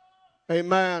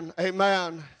 Amen.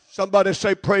 Amen. Somebody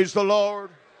say, praise the Lord.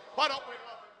 Why don't we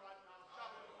love him right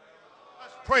now?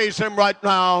 Let's praise him right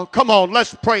now. Come on,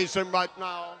 let's praise him right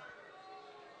now.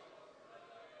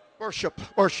 Worship,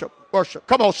 worship, worship.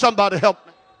 Come on, somebody help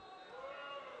me.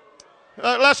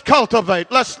 Let's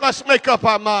cultivate. Let's make up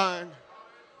our mind.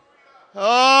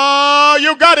 Oh,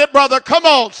 you got it, brother. Come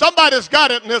on. Somebody's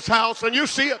got it in this house, and you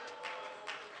see it.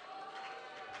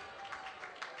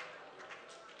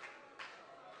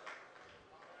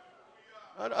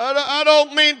 I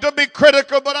don't mean to be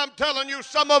critical, but I'm telling you,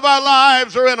 some of our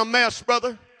lives are in a mess,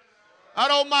 brother. I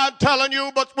don't mind telling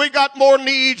you, but we got more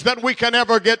needs than we can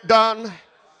ever get done.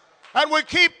 And we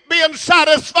keep being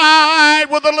satisfied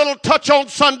with a little touch on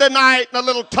Sunday night and a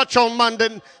little touch on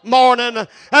Monday morning.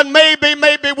 And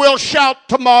maybe we'll shout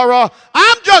tomorrow.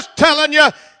 I'm just telling you,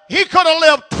 he could have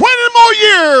lived 20 more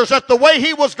years at the way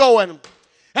he was going.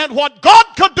 And what God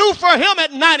could do for him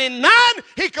at 99,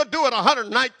 he could do at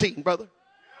 119, brother.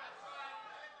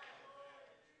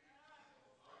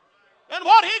 And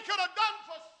what he could have done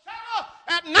for Sarah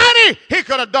at 90, he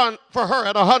could have done for her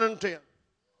at 110.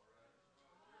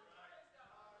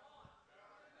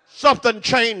 Something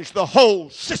changed the whole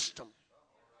system.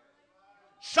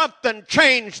 Something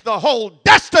changed the whole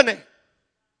destiny.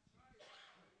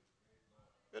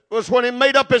 It was when he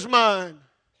made up his mind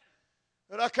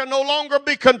that I can no longer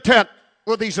be content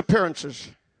with these appearances.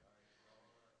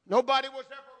 Nobody was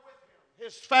ever with him.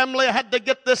 His family had to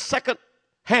get this second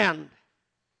hand.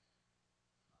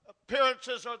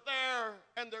 Appearances are there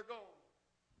and they're gone.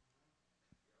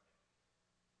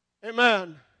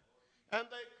 Amen. And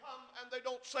they come and they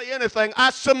don't say anything. I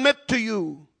submit to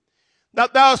you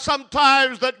that there are some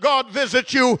times that God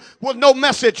visits you with no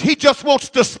message. He just wants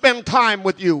to spend time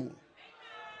with you.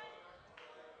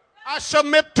 I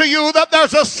submit to you that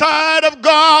there's a side of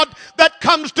God that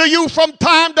comes to you from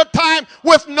time to time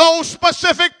with no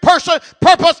specific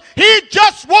purpose. He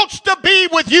just wants to be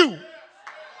with you.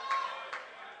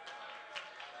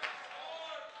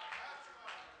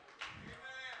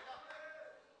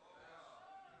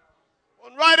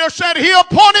 One writer said he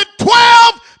appointed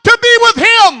 12 to be with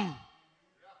him.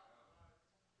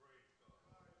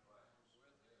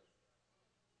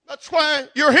 That's why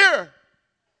you're here.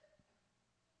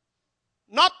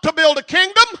 Not to build a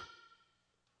kingdom,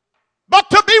 but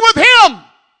to be with him.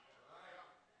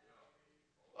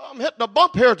 I'm hitting a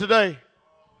bump here today.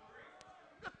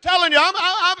 I'm telling you,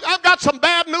 I've got some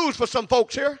bad news for some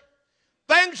folks here.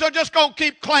 Things are just going to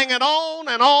keep clanging on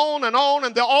and on and on,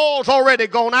 and the oil's already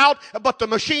gone out, but the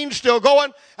machine's still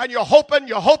going, and you're hoping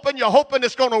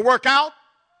it's going to work out.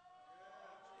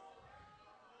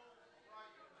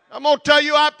 I'm going to tell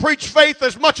you, I preach faith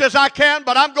as much as I can,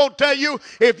 but I'm going to tell you,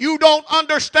 if you don't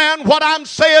understand what I'm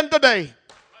saying today,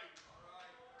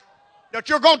 that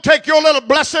you're going to take your little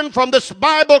blessing from this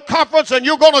Bible conference and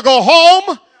you're going to go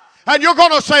home And you're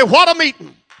going to say, what a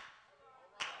meeting.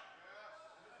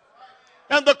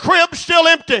 And the crib's still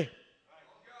empty.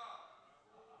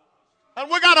 And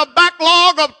we got a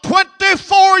backlog of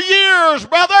 24 years,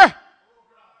 brother.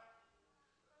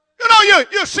 You know,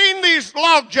 you've seen these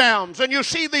log jams, and you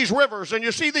see these rivers, and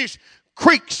you see these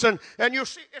creeks, and you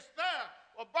see it's there.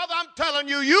 Well, brother, I'm telling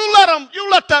you, you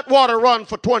let that water run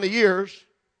for 20 years.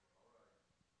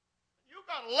 You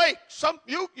got a lake.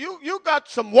 You got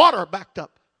some water backed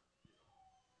up.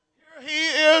 Here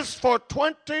he is for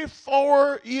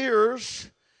 24 years,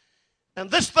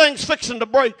 and this thing's fixing to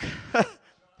break.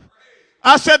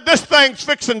 I said this thing's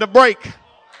fixing to break.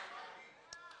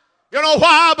 You know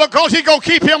why? Because he's going to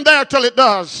keep him there till it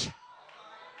does.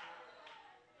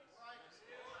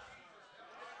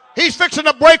 He's fixing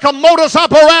to break a modus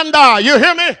operandi. You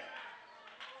hear me?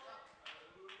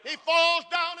 He falls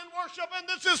down in worship, and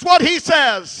this is what he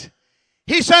says.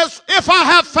 He says, if I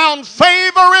have found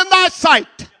favor in thy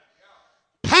sight,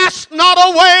 pass not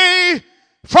away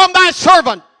from thy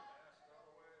servant,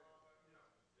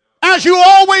 as you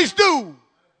always do,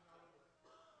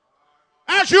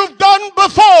 as you've done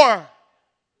before.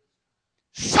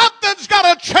 Something's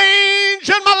got to change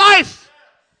in my life.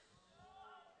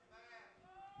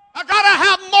 I got to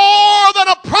have more than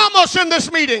a promise in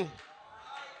this meeting.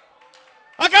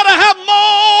 I got to have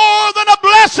more than a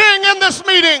blessing in this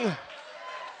meeting.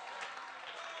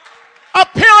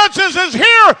 Appearances is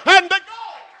here and they go.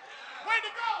 Way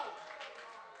to go.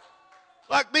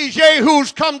 Like these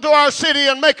yahoos come to our city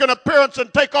and make an appearance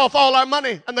and take off all our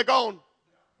money and they're gone.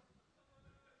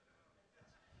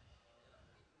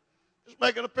 Just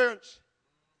make an appearance.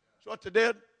 That's what they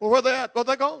did. Well, where they at? Well,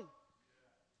 they're gone.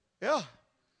 Yeah.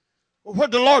 Well,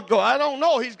 where'd the Lord go? I don't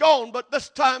know. He's gone. But this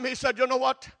time he said, you know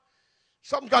what?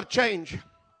 Something's got to change.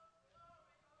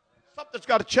 Something's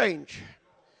got to change.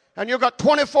 And you've got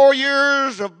 24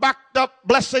 years of backed up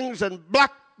blessings and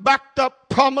backed up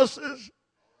promises.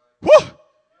 Whew.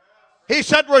 He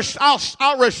said,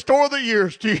 I'll restore the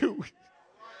years to you.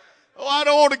 Oh, I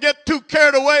don't want to get too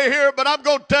carried away here, but I'm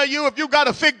going to tell you, if you got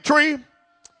a fig tree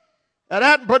that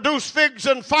hadn't produced figs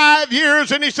in 5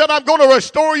 years, and he said, I'm going to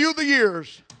restore you the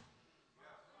years.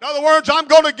 In other words, I'm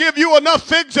going to give you enough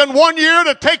figs in 1 year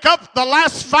to take up the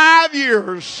last 5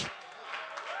 years.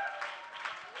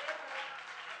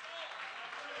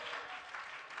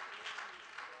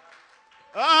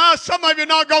 Some of you are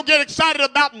not going to get excited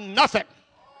about nothing.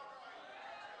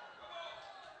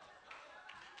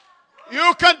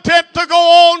 You're content to go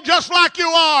on just like you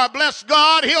are. Bless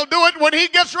God, he'll do it when he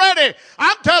gets ready.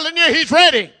 I'm telling you, he's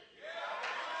ready.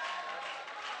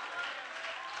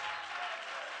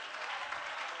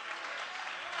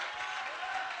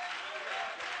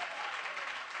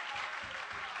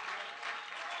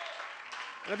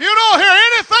 If you don't hear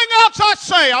anything else I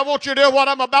say, I want you to hear what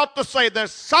I'm about to say.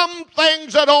 There's some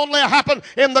things that only happen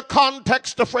in the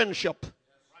context of friendship.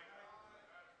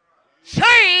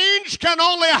 Change can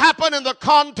only happen in the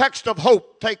context of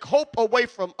hope. Take hope away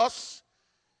from us.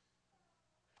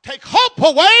 Take hope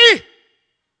away,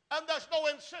 and there's no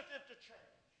incentive to change.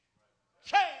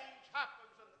 Change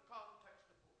happens in the context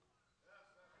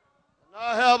of hope. And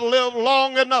I have lived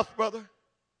long enough, brother,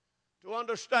 to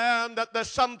understand that there's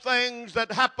some things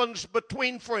that happens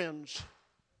between friends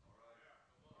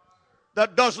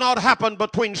that does not happen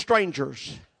between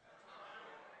strangers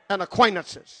and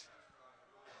acquaintances.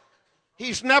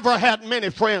 He's never had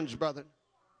many friends, brother.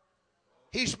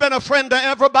 He's been a friend to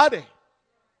everybody.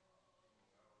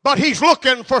 But he's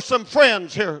looking for some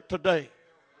friends here today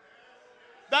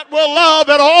that will love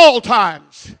at all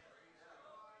times.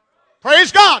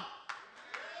 Praise God.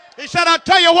 He said, I'll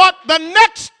tell you what, the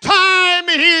next time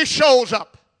he shows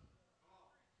up,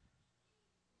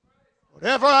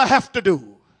 whatever I have to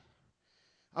do,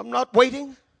 I'm not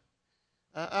waiting.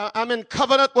 I'm in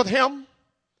covenant with him.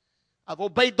 I've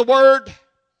obeyed the word.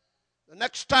 The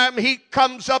next time he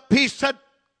comes up, he said,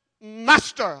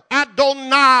 Master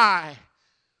Adonai,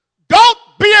 don't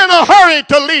be in a hurry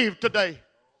to leave today.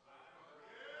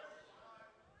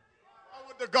 I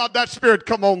would to God that spirit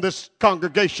come on this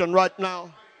congregation right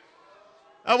now.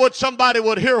 I would somebody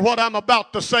would hear what I'm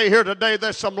about to say here today.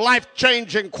 There's some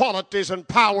life-changing qualities and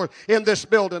power in this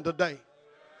building today.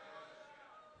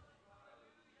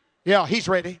 Yeah, he's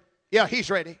ready. Yeah, he's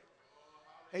ready.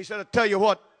 He said, I tell you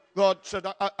what, God said,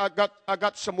 I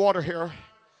got some water here.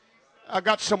 I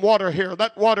got some water here.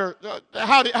 That water,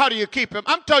 how do you keep him?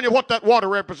 I'm telling you what that water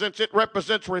represents. It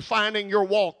represents refining your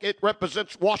walk. It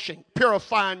represents washing,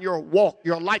 purifying your walk,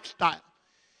 your lifestyle.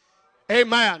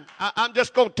 Amen. I'm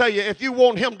just going to tell you, if you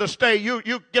want him to stay, you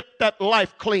get that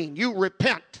life clean. You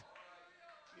repent.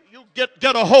 You You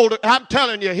get a hold of, I'm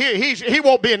telling you, he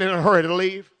won't be in a hurry to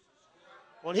leave.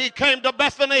 When he came to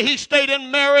Bethany, he stayed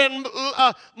in Mary and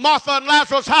Martha and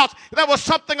Lazarus' house. There was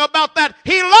something about that.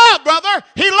 He loved, brother.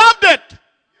 He loved it.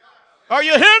 Are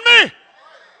you hearing me?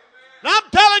 And I'm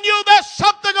telling you, there's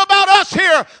something about us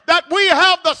here that we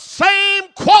have the same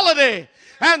quality.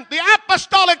 And the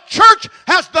apostolic church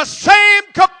has the same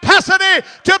capacity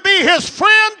to be his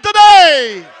friend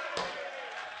today.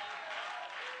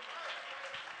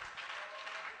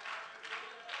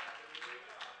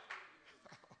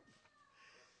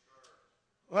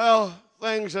 Well,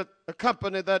 things that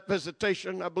accompany that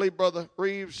visitation, I believe, Brother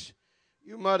Reeves,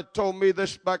 you might have told me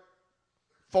this back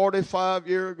 45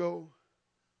 years ago.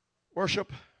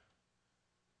 Worship,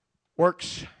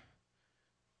 works,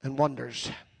 and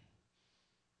wonders.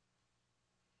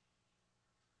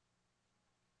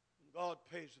 God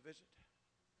pays a visit.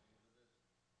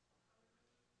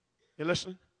 You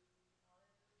listening?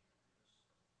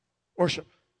 Worship,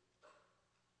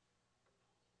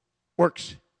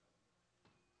 works,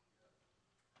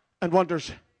 and wonders.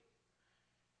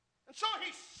 And so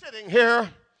he's sitting here.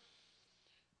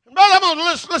 And brother, I'm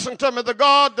going to listen to me. The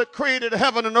God that created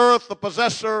heaven and earth, the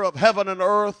possessor of heaven and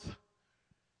earth,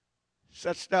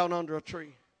 sits down under a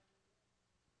tree.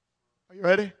 Are you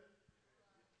ready?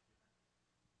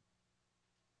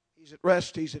 He's at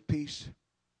rest. He's at peace.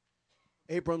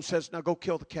 Abram says, now go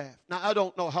kill the calf. Now, I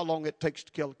don't know how long it takes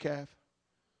to kill a calf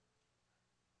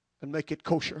and make it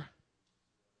kosher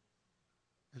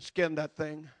and skin that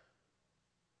thing.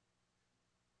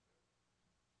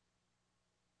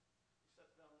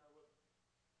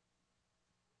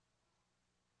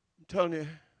 I'm telling you,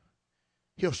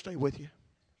 he'll stay with you.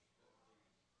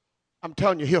 I'm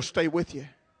telling you, he'll stay with you.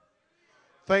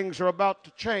 Things are about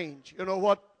to change. You know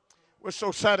what? We're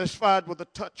so satisfied with the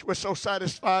touch. We're so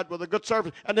satisfied with a good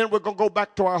service. And then we're going to go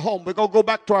back to our home. We're going to go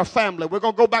back to our family. We're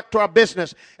going to go back to our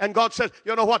business. And God says,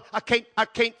 you know what? I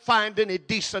can't find any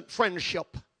decent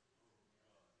friendship.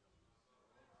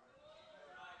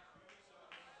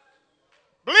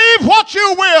 Believe what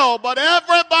you will, but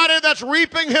everybody that's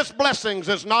reaping his blessings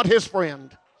is not his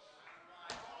friend.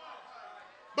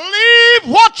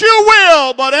 Believe what you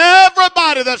will, but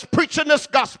everybody that's preaching this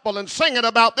gospel and singing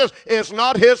about this is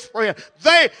not his friend.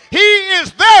 He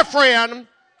is their friend.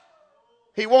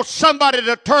 He wants somebody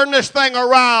to turn this thing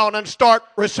around and start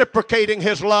reciprocating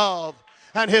his love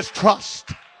and his trust.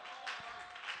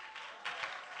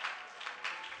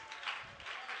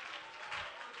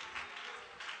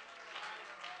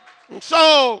 And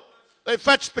so they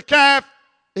fetch the calf.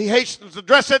 He hastens to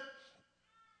dress it.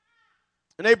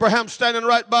 And Abraham's standing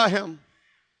right by him.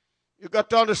 You've got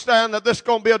to understand that this is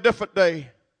going to be a different day.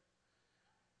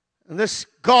 And this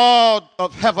God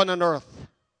of heaven and earth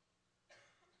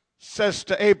says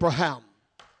to Abraham,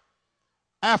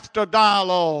 after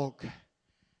dialogue,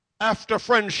 after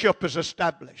friendship is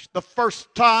established, the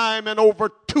first time in over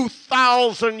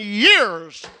 2,000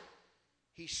 years,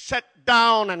 he sat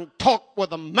down and talked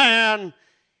with a man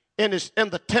in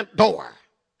the tent door.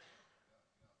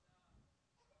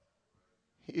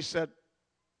 He said,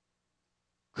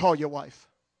 call your wife.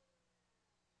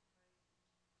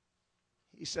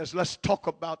 He says, let's talk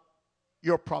about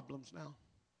your problems now.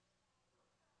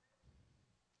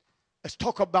 Let's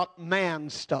talk about man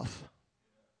stuff.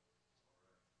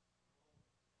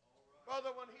 Brother,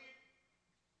 when he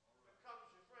becomes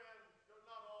your friend, you're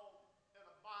not all in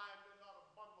a bind, you're not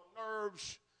a bundle of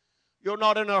nerves. You're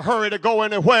not in a hurry to go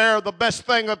anywhere. The best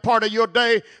thing, a part of your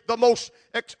day, the most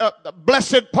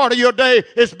blessed part of your day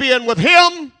is being with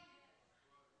him.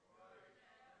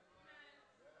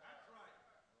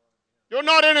 You're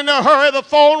not in a hurry. The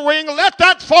phone ring. Let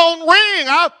that phone ring.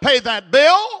 I'll pay that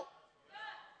bill.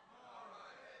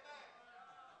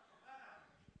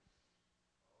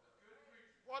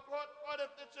 What if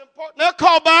it's important? They'll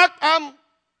call back. I'm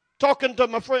talking to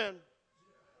my friend.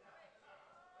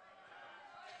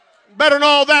 Better than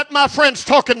all that, my friend's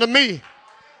talking to me.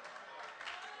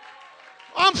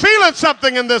 I'm feeling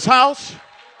something in this house.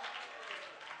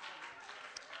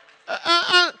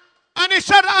 And he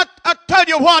said, I tell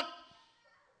you what,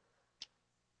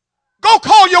 go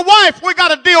call your wife. We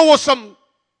got to deal with some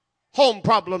home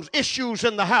problems, issues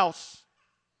in the house.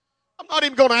 I'm not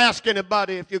even going to ask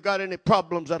anybody if you got any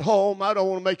problems at home. I don't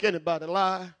want to make anybody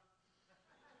lie.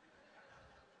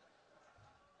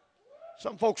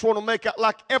 Some folks want to make it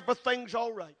like everything's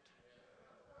all right.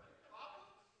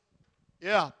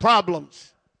 Yeah,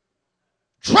 problems.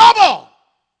 Trouble!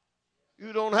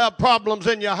 You don't have problems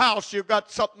in your house. You've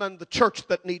got something in the church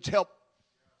that needs help.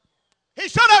 He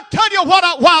said, I'll tell you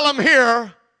what, while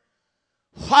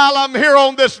I'm here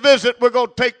on this visit, we're going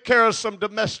to take care of some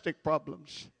domestic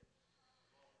problems.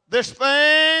 This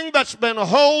thing that's been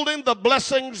holding the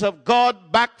blessings of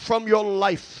God back from your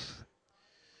life,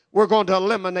 we're going to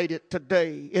eliminate it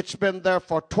today. It's been there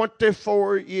for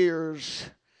 24 years.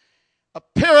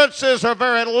 Appearances are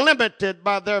very limited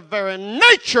by their very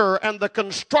nature and the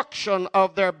construction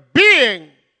of their being.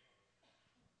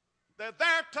 They're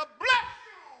there to bless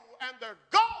you, and their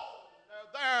goal,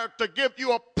 they're there to give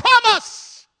you a promise.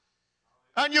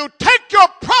 And you take your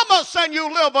promise and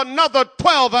you live another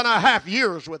 12 and a half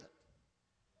years with it.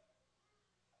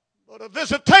 But a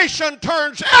visitation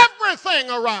turns everything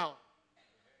around.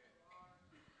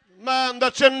 Man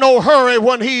that's in no hurry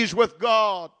when he's with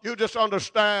God. You just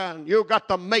understand. You got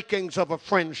the makings of a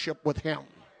friendship with him.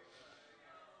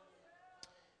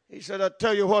 He said, I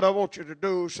tell you what I want you to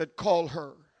do. He said, call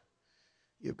her.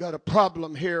 You've got a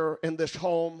problem here in this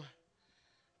home.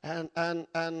 And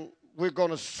we're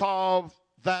going to solve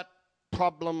that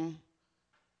problem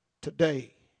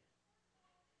today.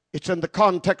 It's in the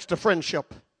context of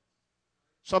friendship.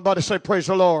 Somebody say, praise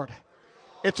the Lord.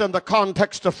 It's in the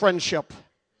context of friendship.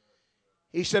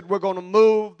 He said, we're going to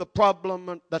move the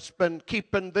problem that's been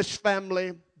keeping this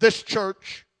family, this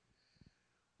church.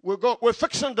 We're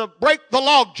fixing to break the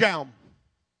log jam.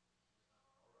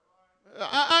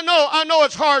 I know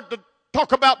it's hard to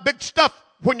talk about big stuff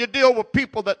when you deal with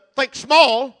people that think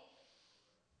small.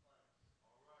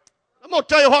 I'm going to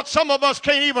tell you what, some of us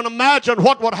can't even imagine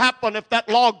what would happen if that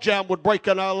log jam would break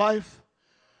in our life.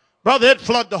 Brother, it'd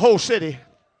flood the whole city.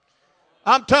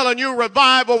 I'm telling you,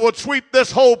 revival would sweep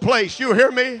this whole place. You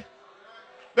hear me?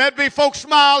 There'd be folks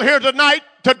smile here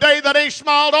today that ain't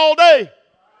smiled all day.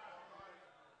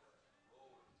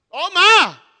 Oh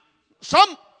my.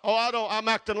 I'm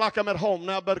acting like I'm at home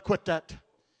now. I better quit that.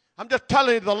 I'm just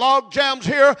telling you, the log jam's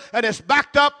here and it's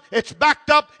backed up. It's backed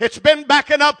up. It's been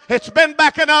backing up. It's been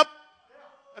backing up.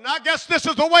 And I guess this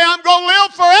is the way I'm going to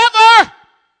live forever.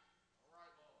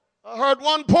 I heard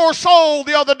one poor soul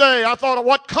the other day. I thought,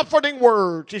 what comforting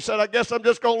words. He said, I guess I'm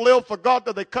just going to live for God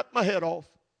till they cut my head off.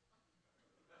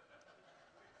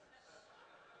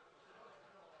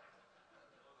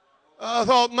 I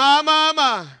thought,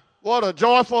 my. What a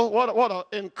joyful, what an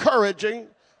encouraging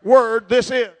word this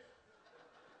is.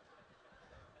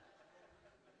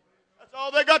 That's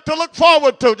all they got to look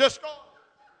forward to. Just go.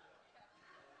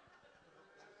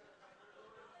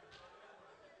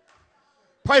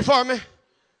 Pray for me.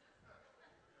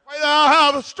 Pray that I'll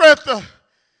have the strength to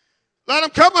let them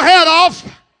cut my head off.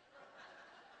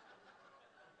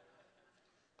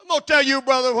 I'm going to tell you,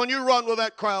 brother, when you run with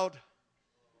that crowd,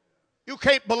 you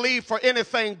can't believe for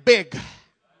anything big.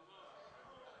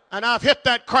 And I've hit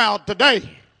that crowd today.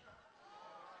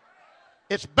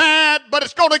 It's bad, but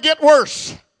it's going to get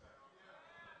worse.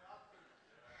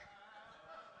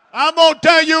 I'm going to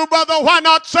tell you, brother, why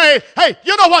not say, hey,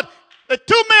 you know what? The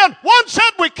two men, one said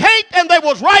we can't and they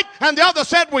was right, and the other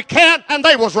said we can and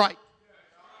they was right.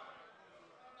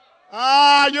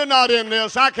 You're not in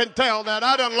this. I can tell that.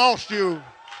 I done lost you.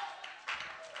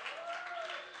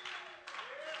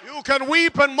 You can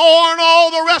weep and mourn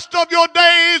all the rest of your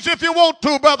days if you want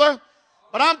to, brother.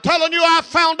 But I'm telling you, I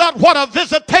found out what a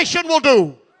visitation will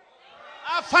do.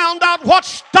 I found out what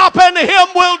stopping him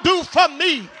will do for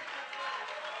me.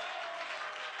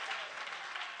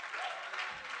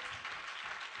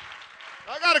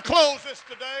 I got to close this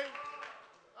today.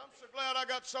 I'm so glad I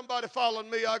got somebody following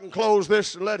me. I can close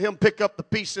this and let him pick up the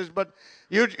pieces. But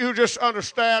you just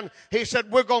understand, he said,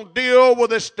 we're going to deal with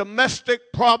this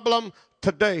domestic problem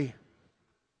today.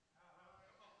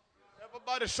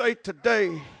 Everybody say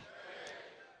today.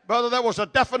 Brother, that was a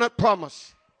definite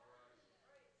promise.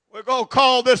 We're going to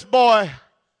call this boy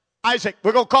Isaac.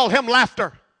 We're going to call him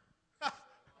Laughter.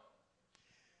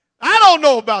 I don't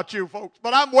know about you folks,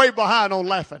 but I'm way behind on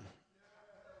laughing.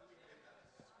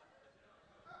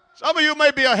 Some of you may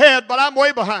be ahead, but I'm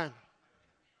way behind.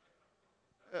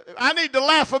 I need to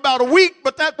laugh about a week,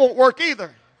 but that won't work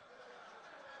either.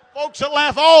 Folks that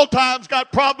laugh all times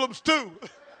got problems too.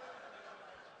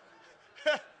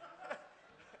 We need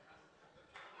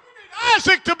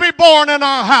Isaac to be born in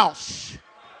our house.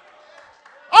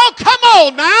 Oh, come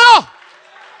on now.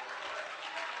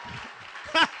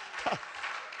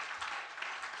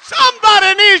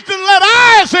 Somebody needs to let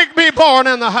Isaac be born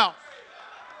in the house.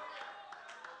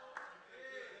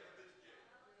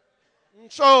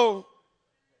 And so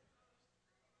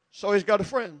he's got a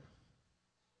friend.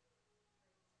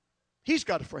 He's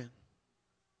got a friend.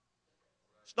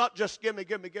 It's not just gimme.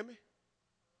 It's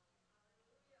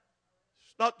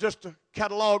not just a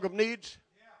catalog of needs.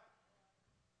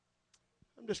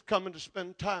 I'm just coming to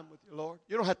spend time with you, Lord.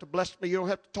 You don't have to bless me. You don't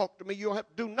have to talk to me. You don't have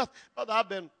to do nothing. Brother, I've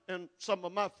been in some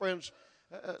of my friends.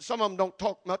 Some of them don't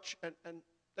talk much. And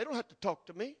They don't have to talk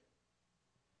to me.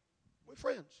 We're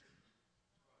friends.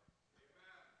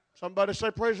 Somebody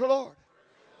say, praise the Lord.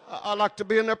 I like to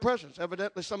be in their presence.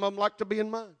 Evidently, some of them like to be in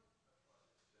mine.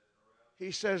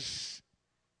 He says,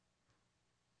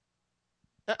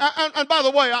 and by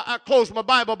the way, I closed my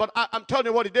Bible, but I'm telling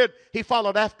you what he did. He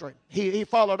followed after him. He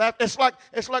followed after.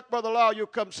 It's like Brother Lyles, you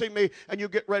come see me and you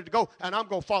get ready to go, and I'm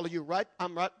going to follow you, right?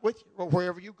 I'm right with you. Well,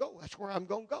 wherever you go, that's where I'm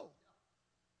going to go.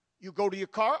 You go to your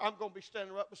car, I'm going to be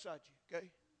standing right beside you, okay?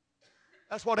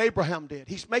 That's what Abraham did.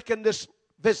 He's making this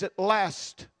visit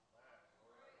last.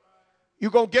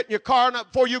 You're going to get in your car, and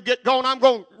before you get going, I'm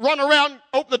going to run around,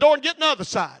 open the door, and get on the other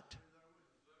side.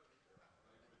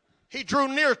 He drew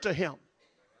near to him.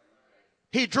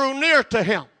 He drew near to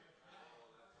him.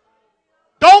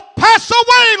 Don't pass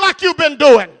away like you've been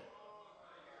doing.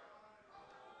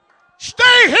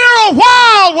 Stay here a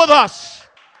while with us.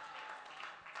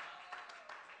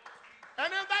 And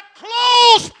in that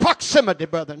close proximity,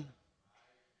 brethren,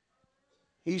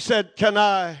 he said, Can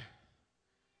I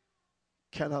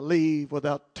leave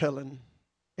without telling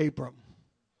Abram,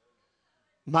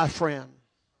 my friend,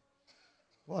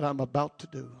 what I'm about to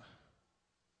do?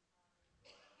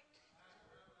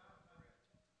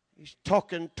 He's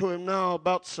talking to him now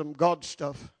about some God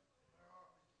stuff.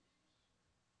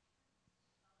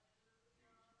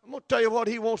 I'm going to tell you what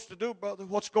he wants to do, brother.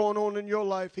 What's going on in your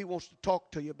life, he wants to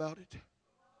talk to you about it.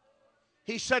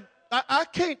 He said, I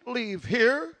can't leave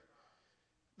here.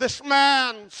 This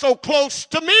man so close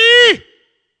to me.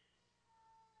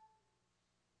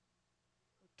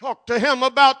 Talk to him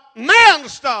about man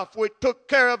stuff. We took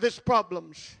care of his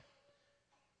problems.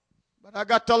 But I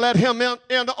got to let him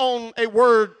in on a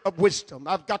word of wisdom.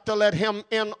 I've got to let him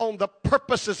in on the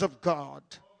purposes of God.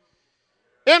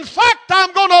 In fact,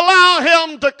 I'm going to allow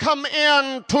him to come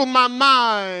into my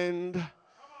mind.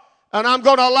 And I'm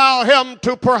going to allow him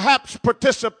to perhaps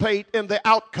participate in the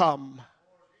outcome.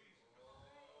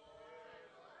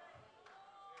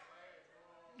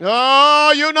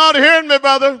 Oh, you're not hearing me,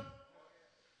 brother.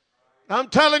 I'm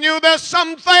telling you, there's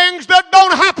some things that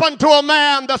don't happen to a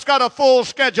man that's got a full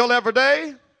schedule every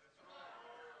day.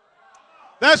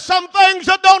 There's some things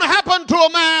that don't happen to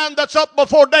a man that's up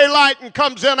before daylight and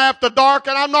comes in after dark.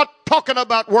 And I'm not talking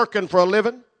about working for a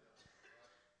living.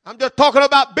 I'm just talking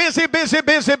about busy.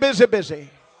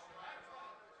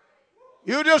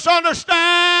 You just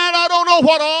understand, I don't know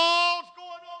what all's going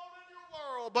on in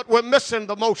your world, but we're missing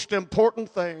the most important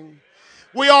thing.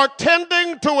 We are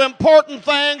tending to important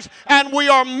things, and we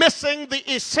are missing the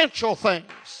essential things.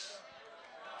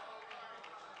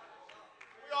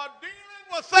 We are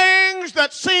dealing with things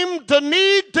that seem to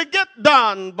need to get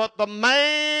done, but the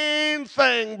main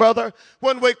thing, brother,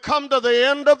 when we come to the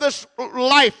end of this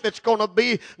life, it's going to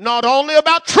be not only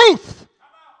about truth,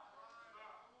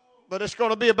 but it's going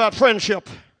to be about friendship.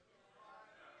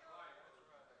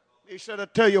 He said, I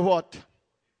tell you what,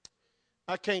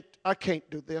 I can't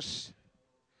do this.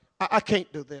 I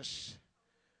can't do this.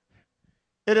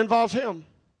 It involves him.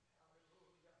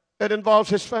 It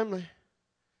involves his family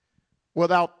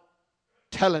without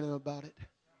telling him about it.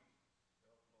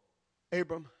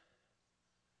 Abram,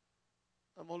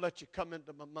 I'm going to let you come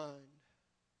into my mind.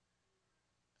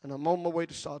 And I'm on my way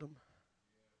to Sodom.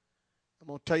 I'm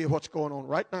going to tell you what's going on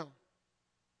right now.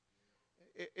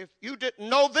 If you didn't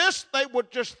know this, they would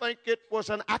just think it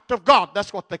was an act of God.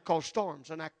 That's what they call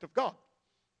storms, an act of God.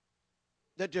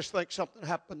 They just think something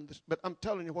happened. But I'm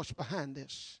telling you what's behind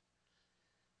this.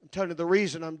 I'm telling you the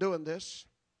reason I'm doing this.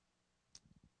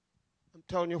 I'm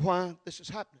telling you why this is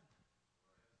happening.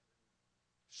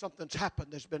 Something's happened.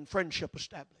 There's been friendship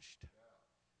established.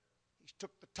 He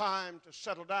took the time to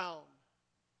settle down.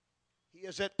 He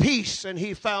is at peace, and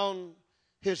he found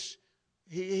his...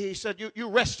 He said, you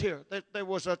rest here. There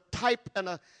was a type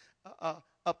and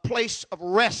a place of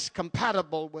rest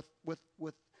compatible with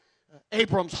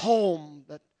Abram's home,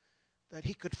 that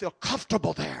he could feel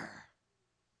comfortable there.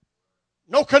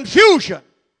 No confusion.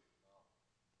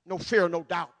 No fear, no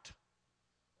doubt.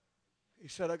 He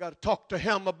said, I got to talk to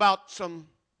him about some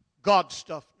God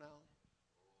stuff now.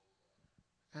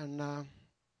 And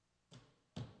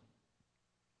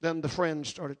then the friends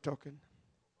started talking.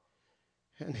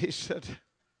 And he said,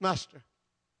 Master,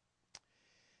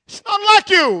 it's not like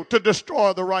you to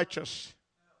destroy the righteous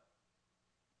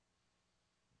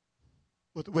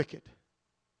with the wicked.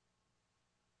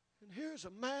 And here's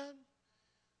a man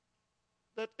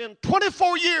that in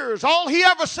 24 years, all he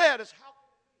ever said is, how?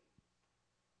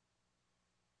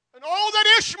 And oh,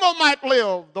 that Ishmael might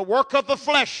live, the work of the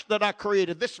flesh that I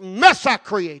created, this mess I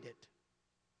created.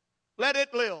 Let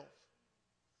it live.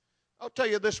 I'll tell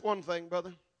you this one thing,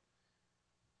 brother.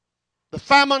 The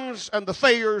famines and the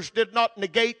failures did not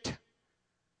negate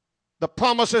the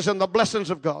promises and the blessings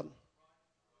of God.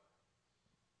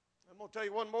 I'm going to tell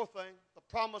you one more thing. The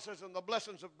promises and the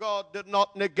blessings of God did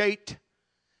not negate.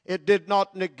 It did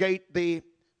not negate the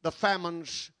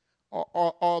famines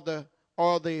or the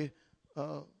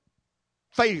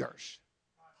failures.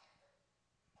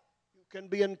 You can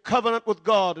be in covenant with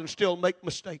God and still make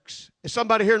mistakes. Is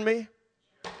somebody hearing me?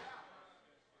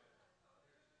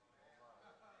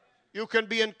 You can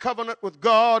be in covenant with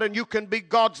God and you can be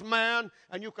God's man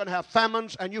and you can have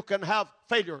famines and you can have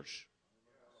failures.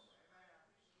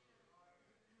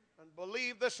 And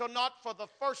believe this or not, for the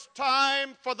first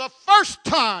time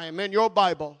in your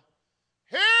Bible,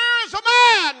 here's a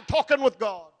man talking with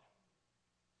God.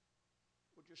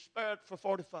 Would you spare it for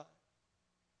 45? I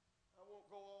won't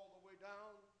go all the way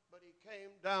down, but he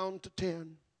came down to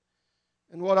 10.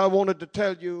 And what I wanted to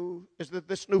tell you is that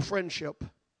this new friendship,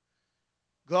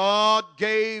 God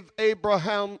gave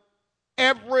Abraham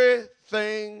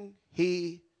everything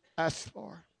he asked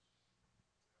for.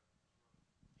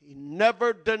 He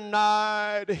never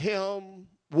denied him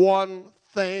one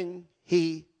thing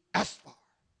he asked for.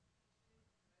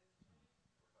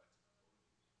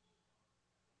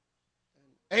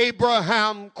 And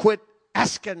Abraham quit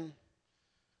asking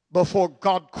before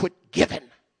God quit giving.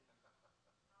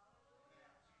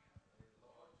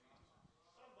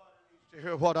 To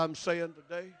hear what I'm saying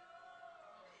today.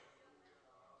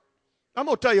 I'm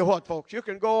going to tell you what, folks. You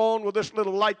can go on with this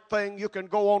little light thing. You can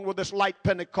go on with this light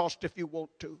Pentecost if you want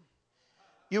to.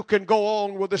 You can go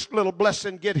on with this little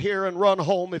blessing, get here and run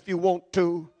home if you want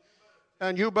to.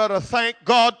 And you better thank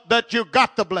God that you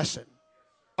got the blessing.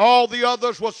 All the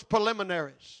others was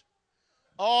preliminaries.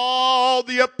 All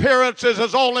the appearances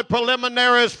is only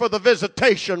preliminaries for the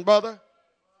visitation, brother.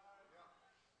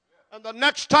 And the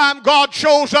next time God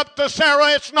shows up to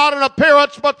Sarah, it's not an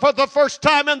appearance, but for the first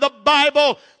time in the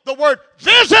Bible, the word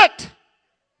visit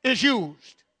is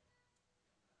used.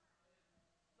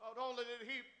 Not only did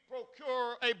he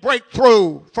procure a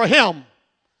breakthrough for him,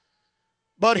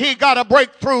 but he got a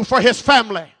breakthrough for his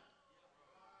family.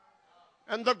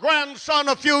 And the grandson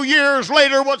a few years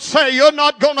later would say, you're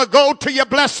not going to go till you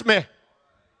bless me.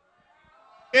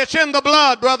 It's in the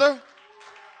blood, brother.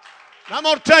 I'm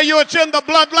going to tell you it's in the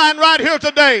bloodline right here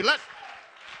today.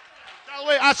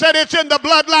 I said it's in the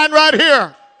bloodline right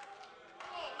here.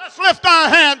 Let's lift our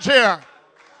hands here.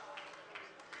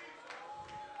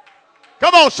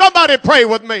 Come on, somebody pray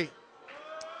with me.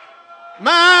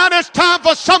 Man, it's time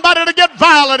for somebody to get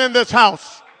violent in this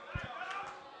house.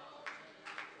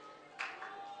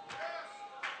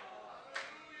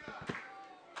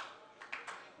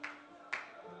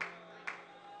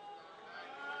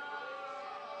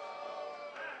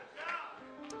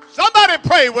 Somebody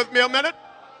pray with me a minute.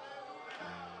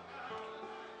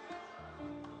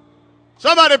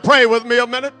 Somebody pray with me a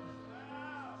minute.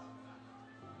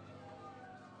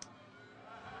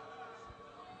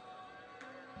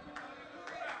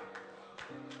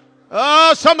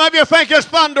 Some of you think it's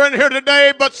thunder in here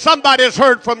today, but somebody's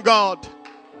heard from God.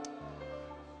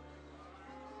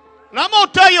 And I'm going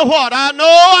to tell you what, I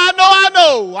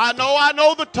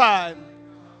know the time.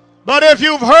 But if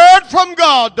you've heard from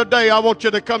God today, I want you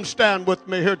to come stand with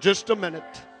me here just a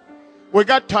minute. We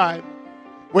got time.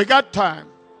 We got time.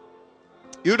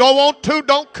 You don't want to,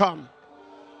 don't come.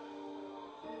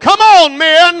 Come on,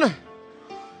 men.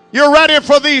 You're ready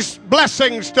for these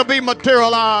blessings to be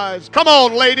materialized. Come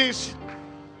on, ladies.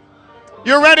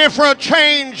 You're ready for a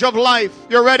change of life.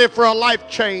 You're ready for a life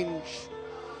change.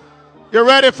 You're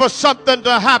ready for something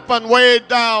to happen way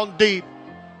down deep.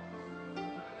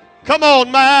 Come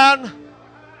on, man.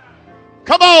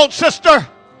 Come on, sister.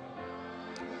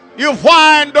 You've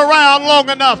whined around long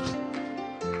enough.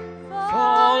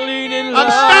 Falling in love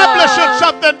establishing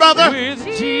something, brother. With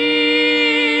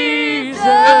Jesus.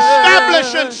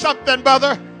 Establishing something,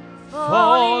 brother.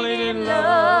 Falling in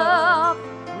love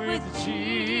with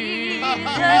Jesus.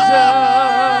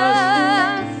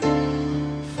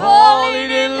 Falling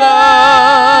in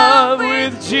love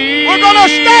with Jesus. We're going to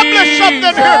establish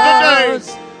something here today.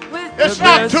 It's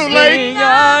not too late.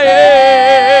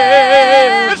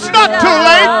 It's not too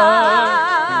late.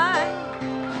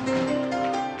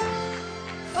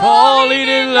 Falling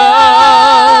in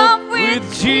love with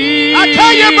Jesus. I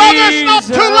tell you, brother, it's not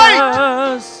too late.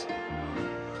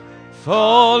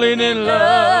 Falling in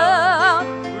love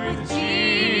with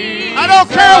Jesus. I don't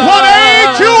care what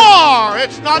age you are.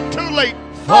 It's not too late.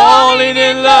 Falling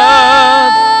in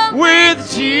love with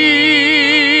Jesus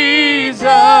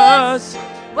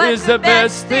is the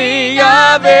best thing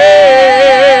I've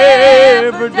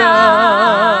ever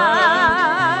done.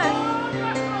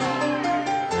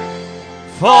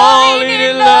 falling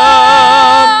in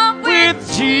love with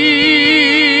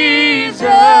Jesus.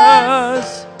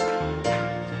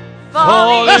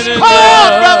 Let's call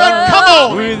out, brother. Come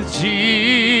on. With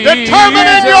Jesus. Determine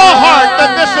in your heart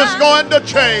that this is going to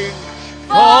change.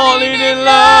 Falling in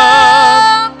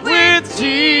love with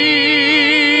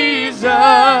Jesus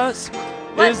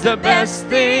is the best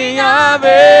thing I've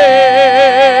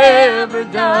ever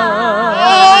done.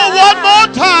 Oh, one more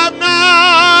time now.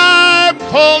 I'm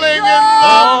falling in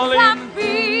love.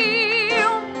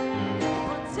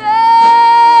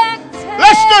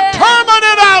 Let's determine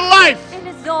in our life.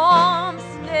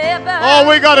 All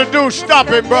we got to do is stop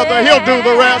him, brother. He'll do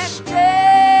the rest.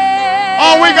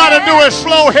 All we got to do is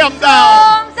slow him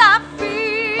down.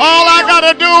 All I got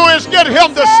to do is get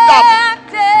him to stop.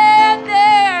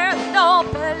 There's no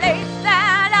place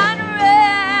that I'd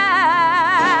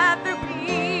rather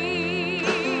be.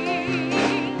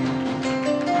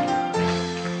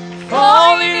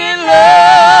 Falling in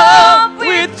love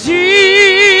with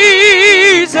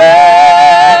Jesus.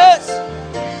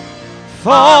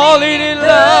 Falling in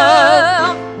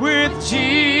love with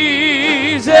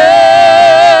Jesus.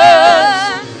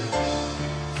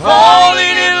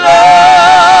 Falling in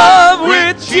love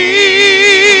with Jesus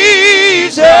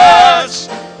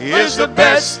is the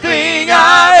best thing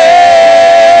I've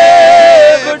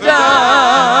ever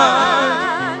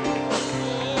done.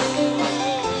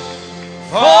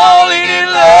 Falling in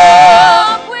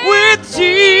love with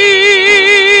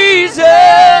Jesus.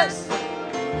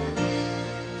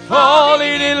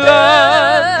 Falling in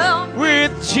love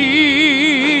with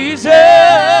Jesus.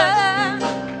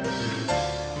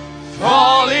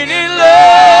 Falling in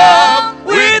love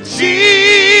with Jesus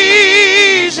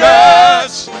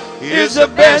is the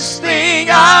best thing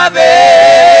I've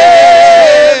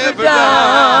ever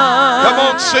done. Come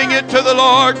on, sing it to the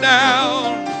Lord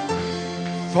now.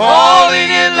 Falling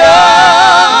in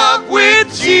love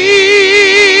with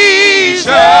Jesus.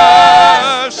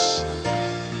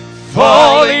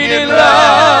 Falling in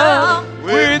love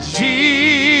with Jesus.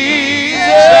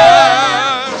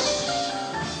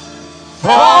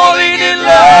 Falling in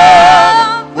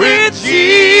love with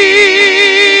Jesus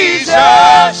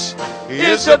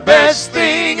is the best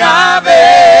thing I've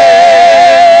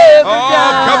ever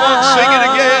done. Come on, sing it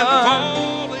again.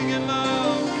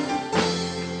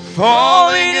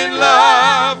 Falling in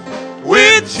love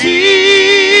with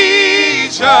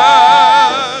Jesus.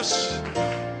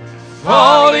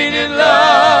 Falling in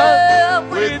love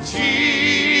with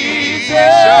Jesus.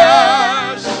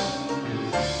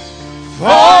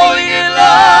 Falling in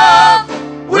love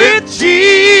with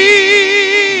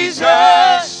Jesus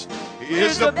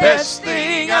is the best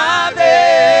thing I've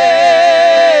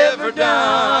ever done.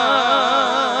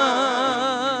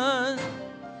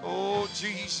 Oh,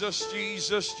 Jesus,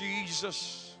 Jesus,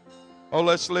 Jesus. Oh,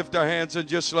 let's lift our hands and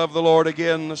just love the Lord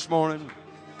again this morning.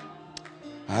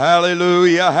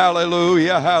 Hallelujah,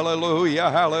 hallelujah, hallelujah,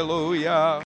 hallelujah.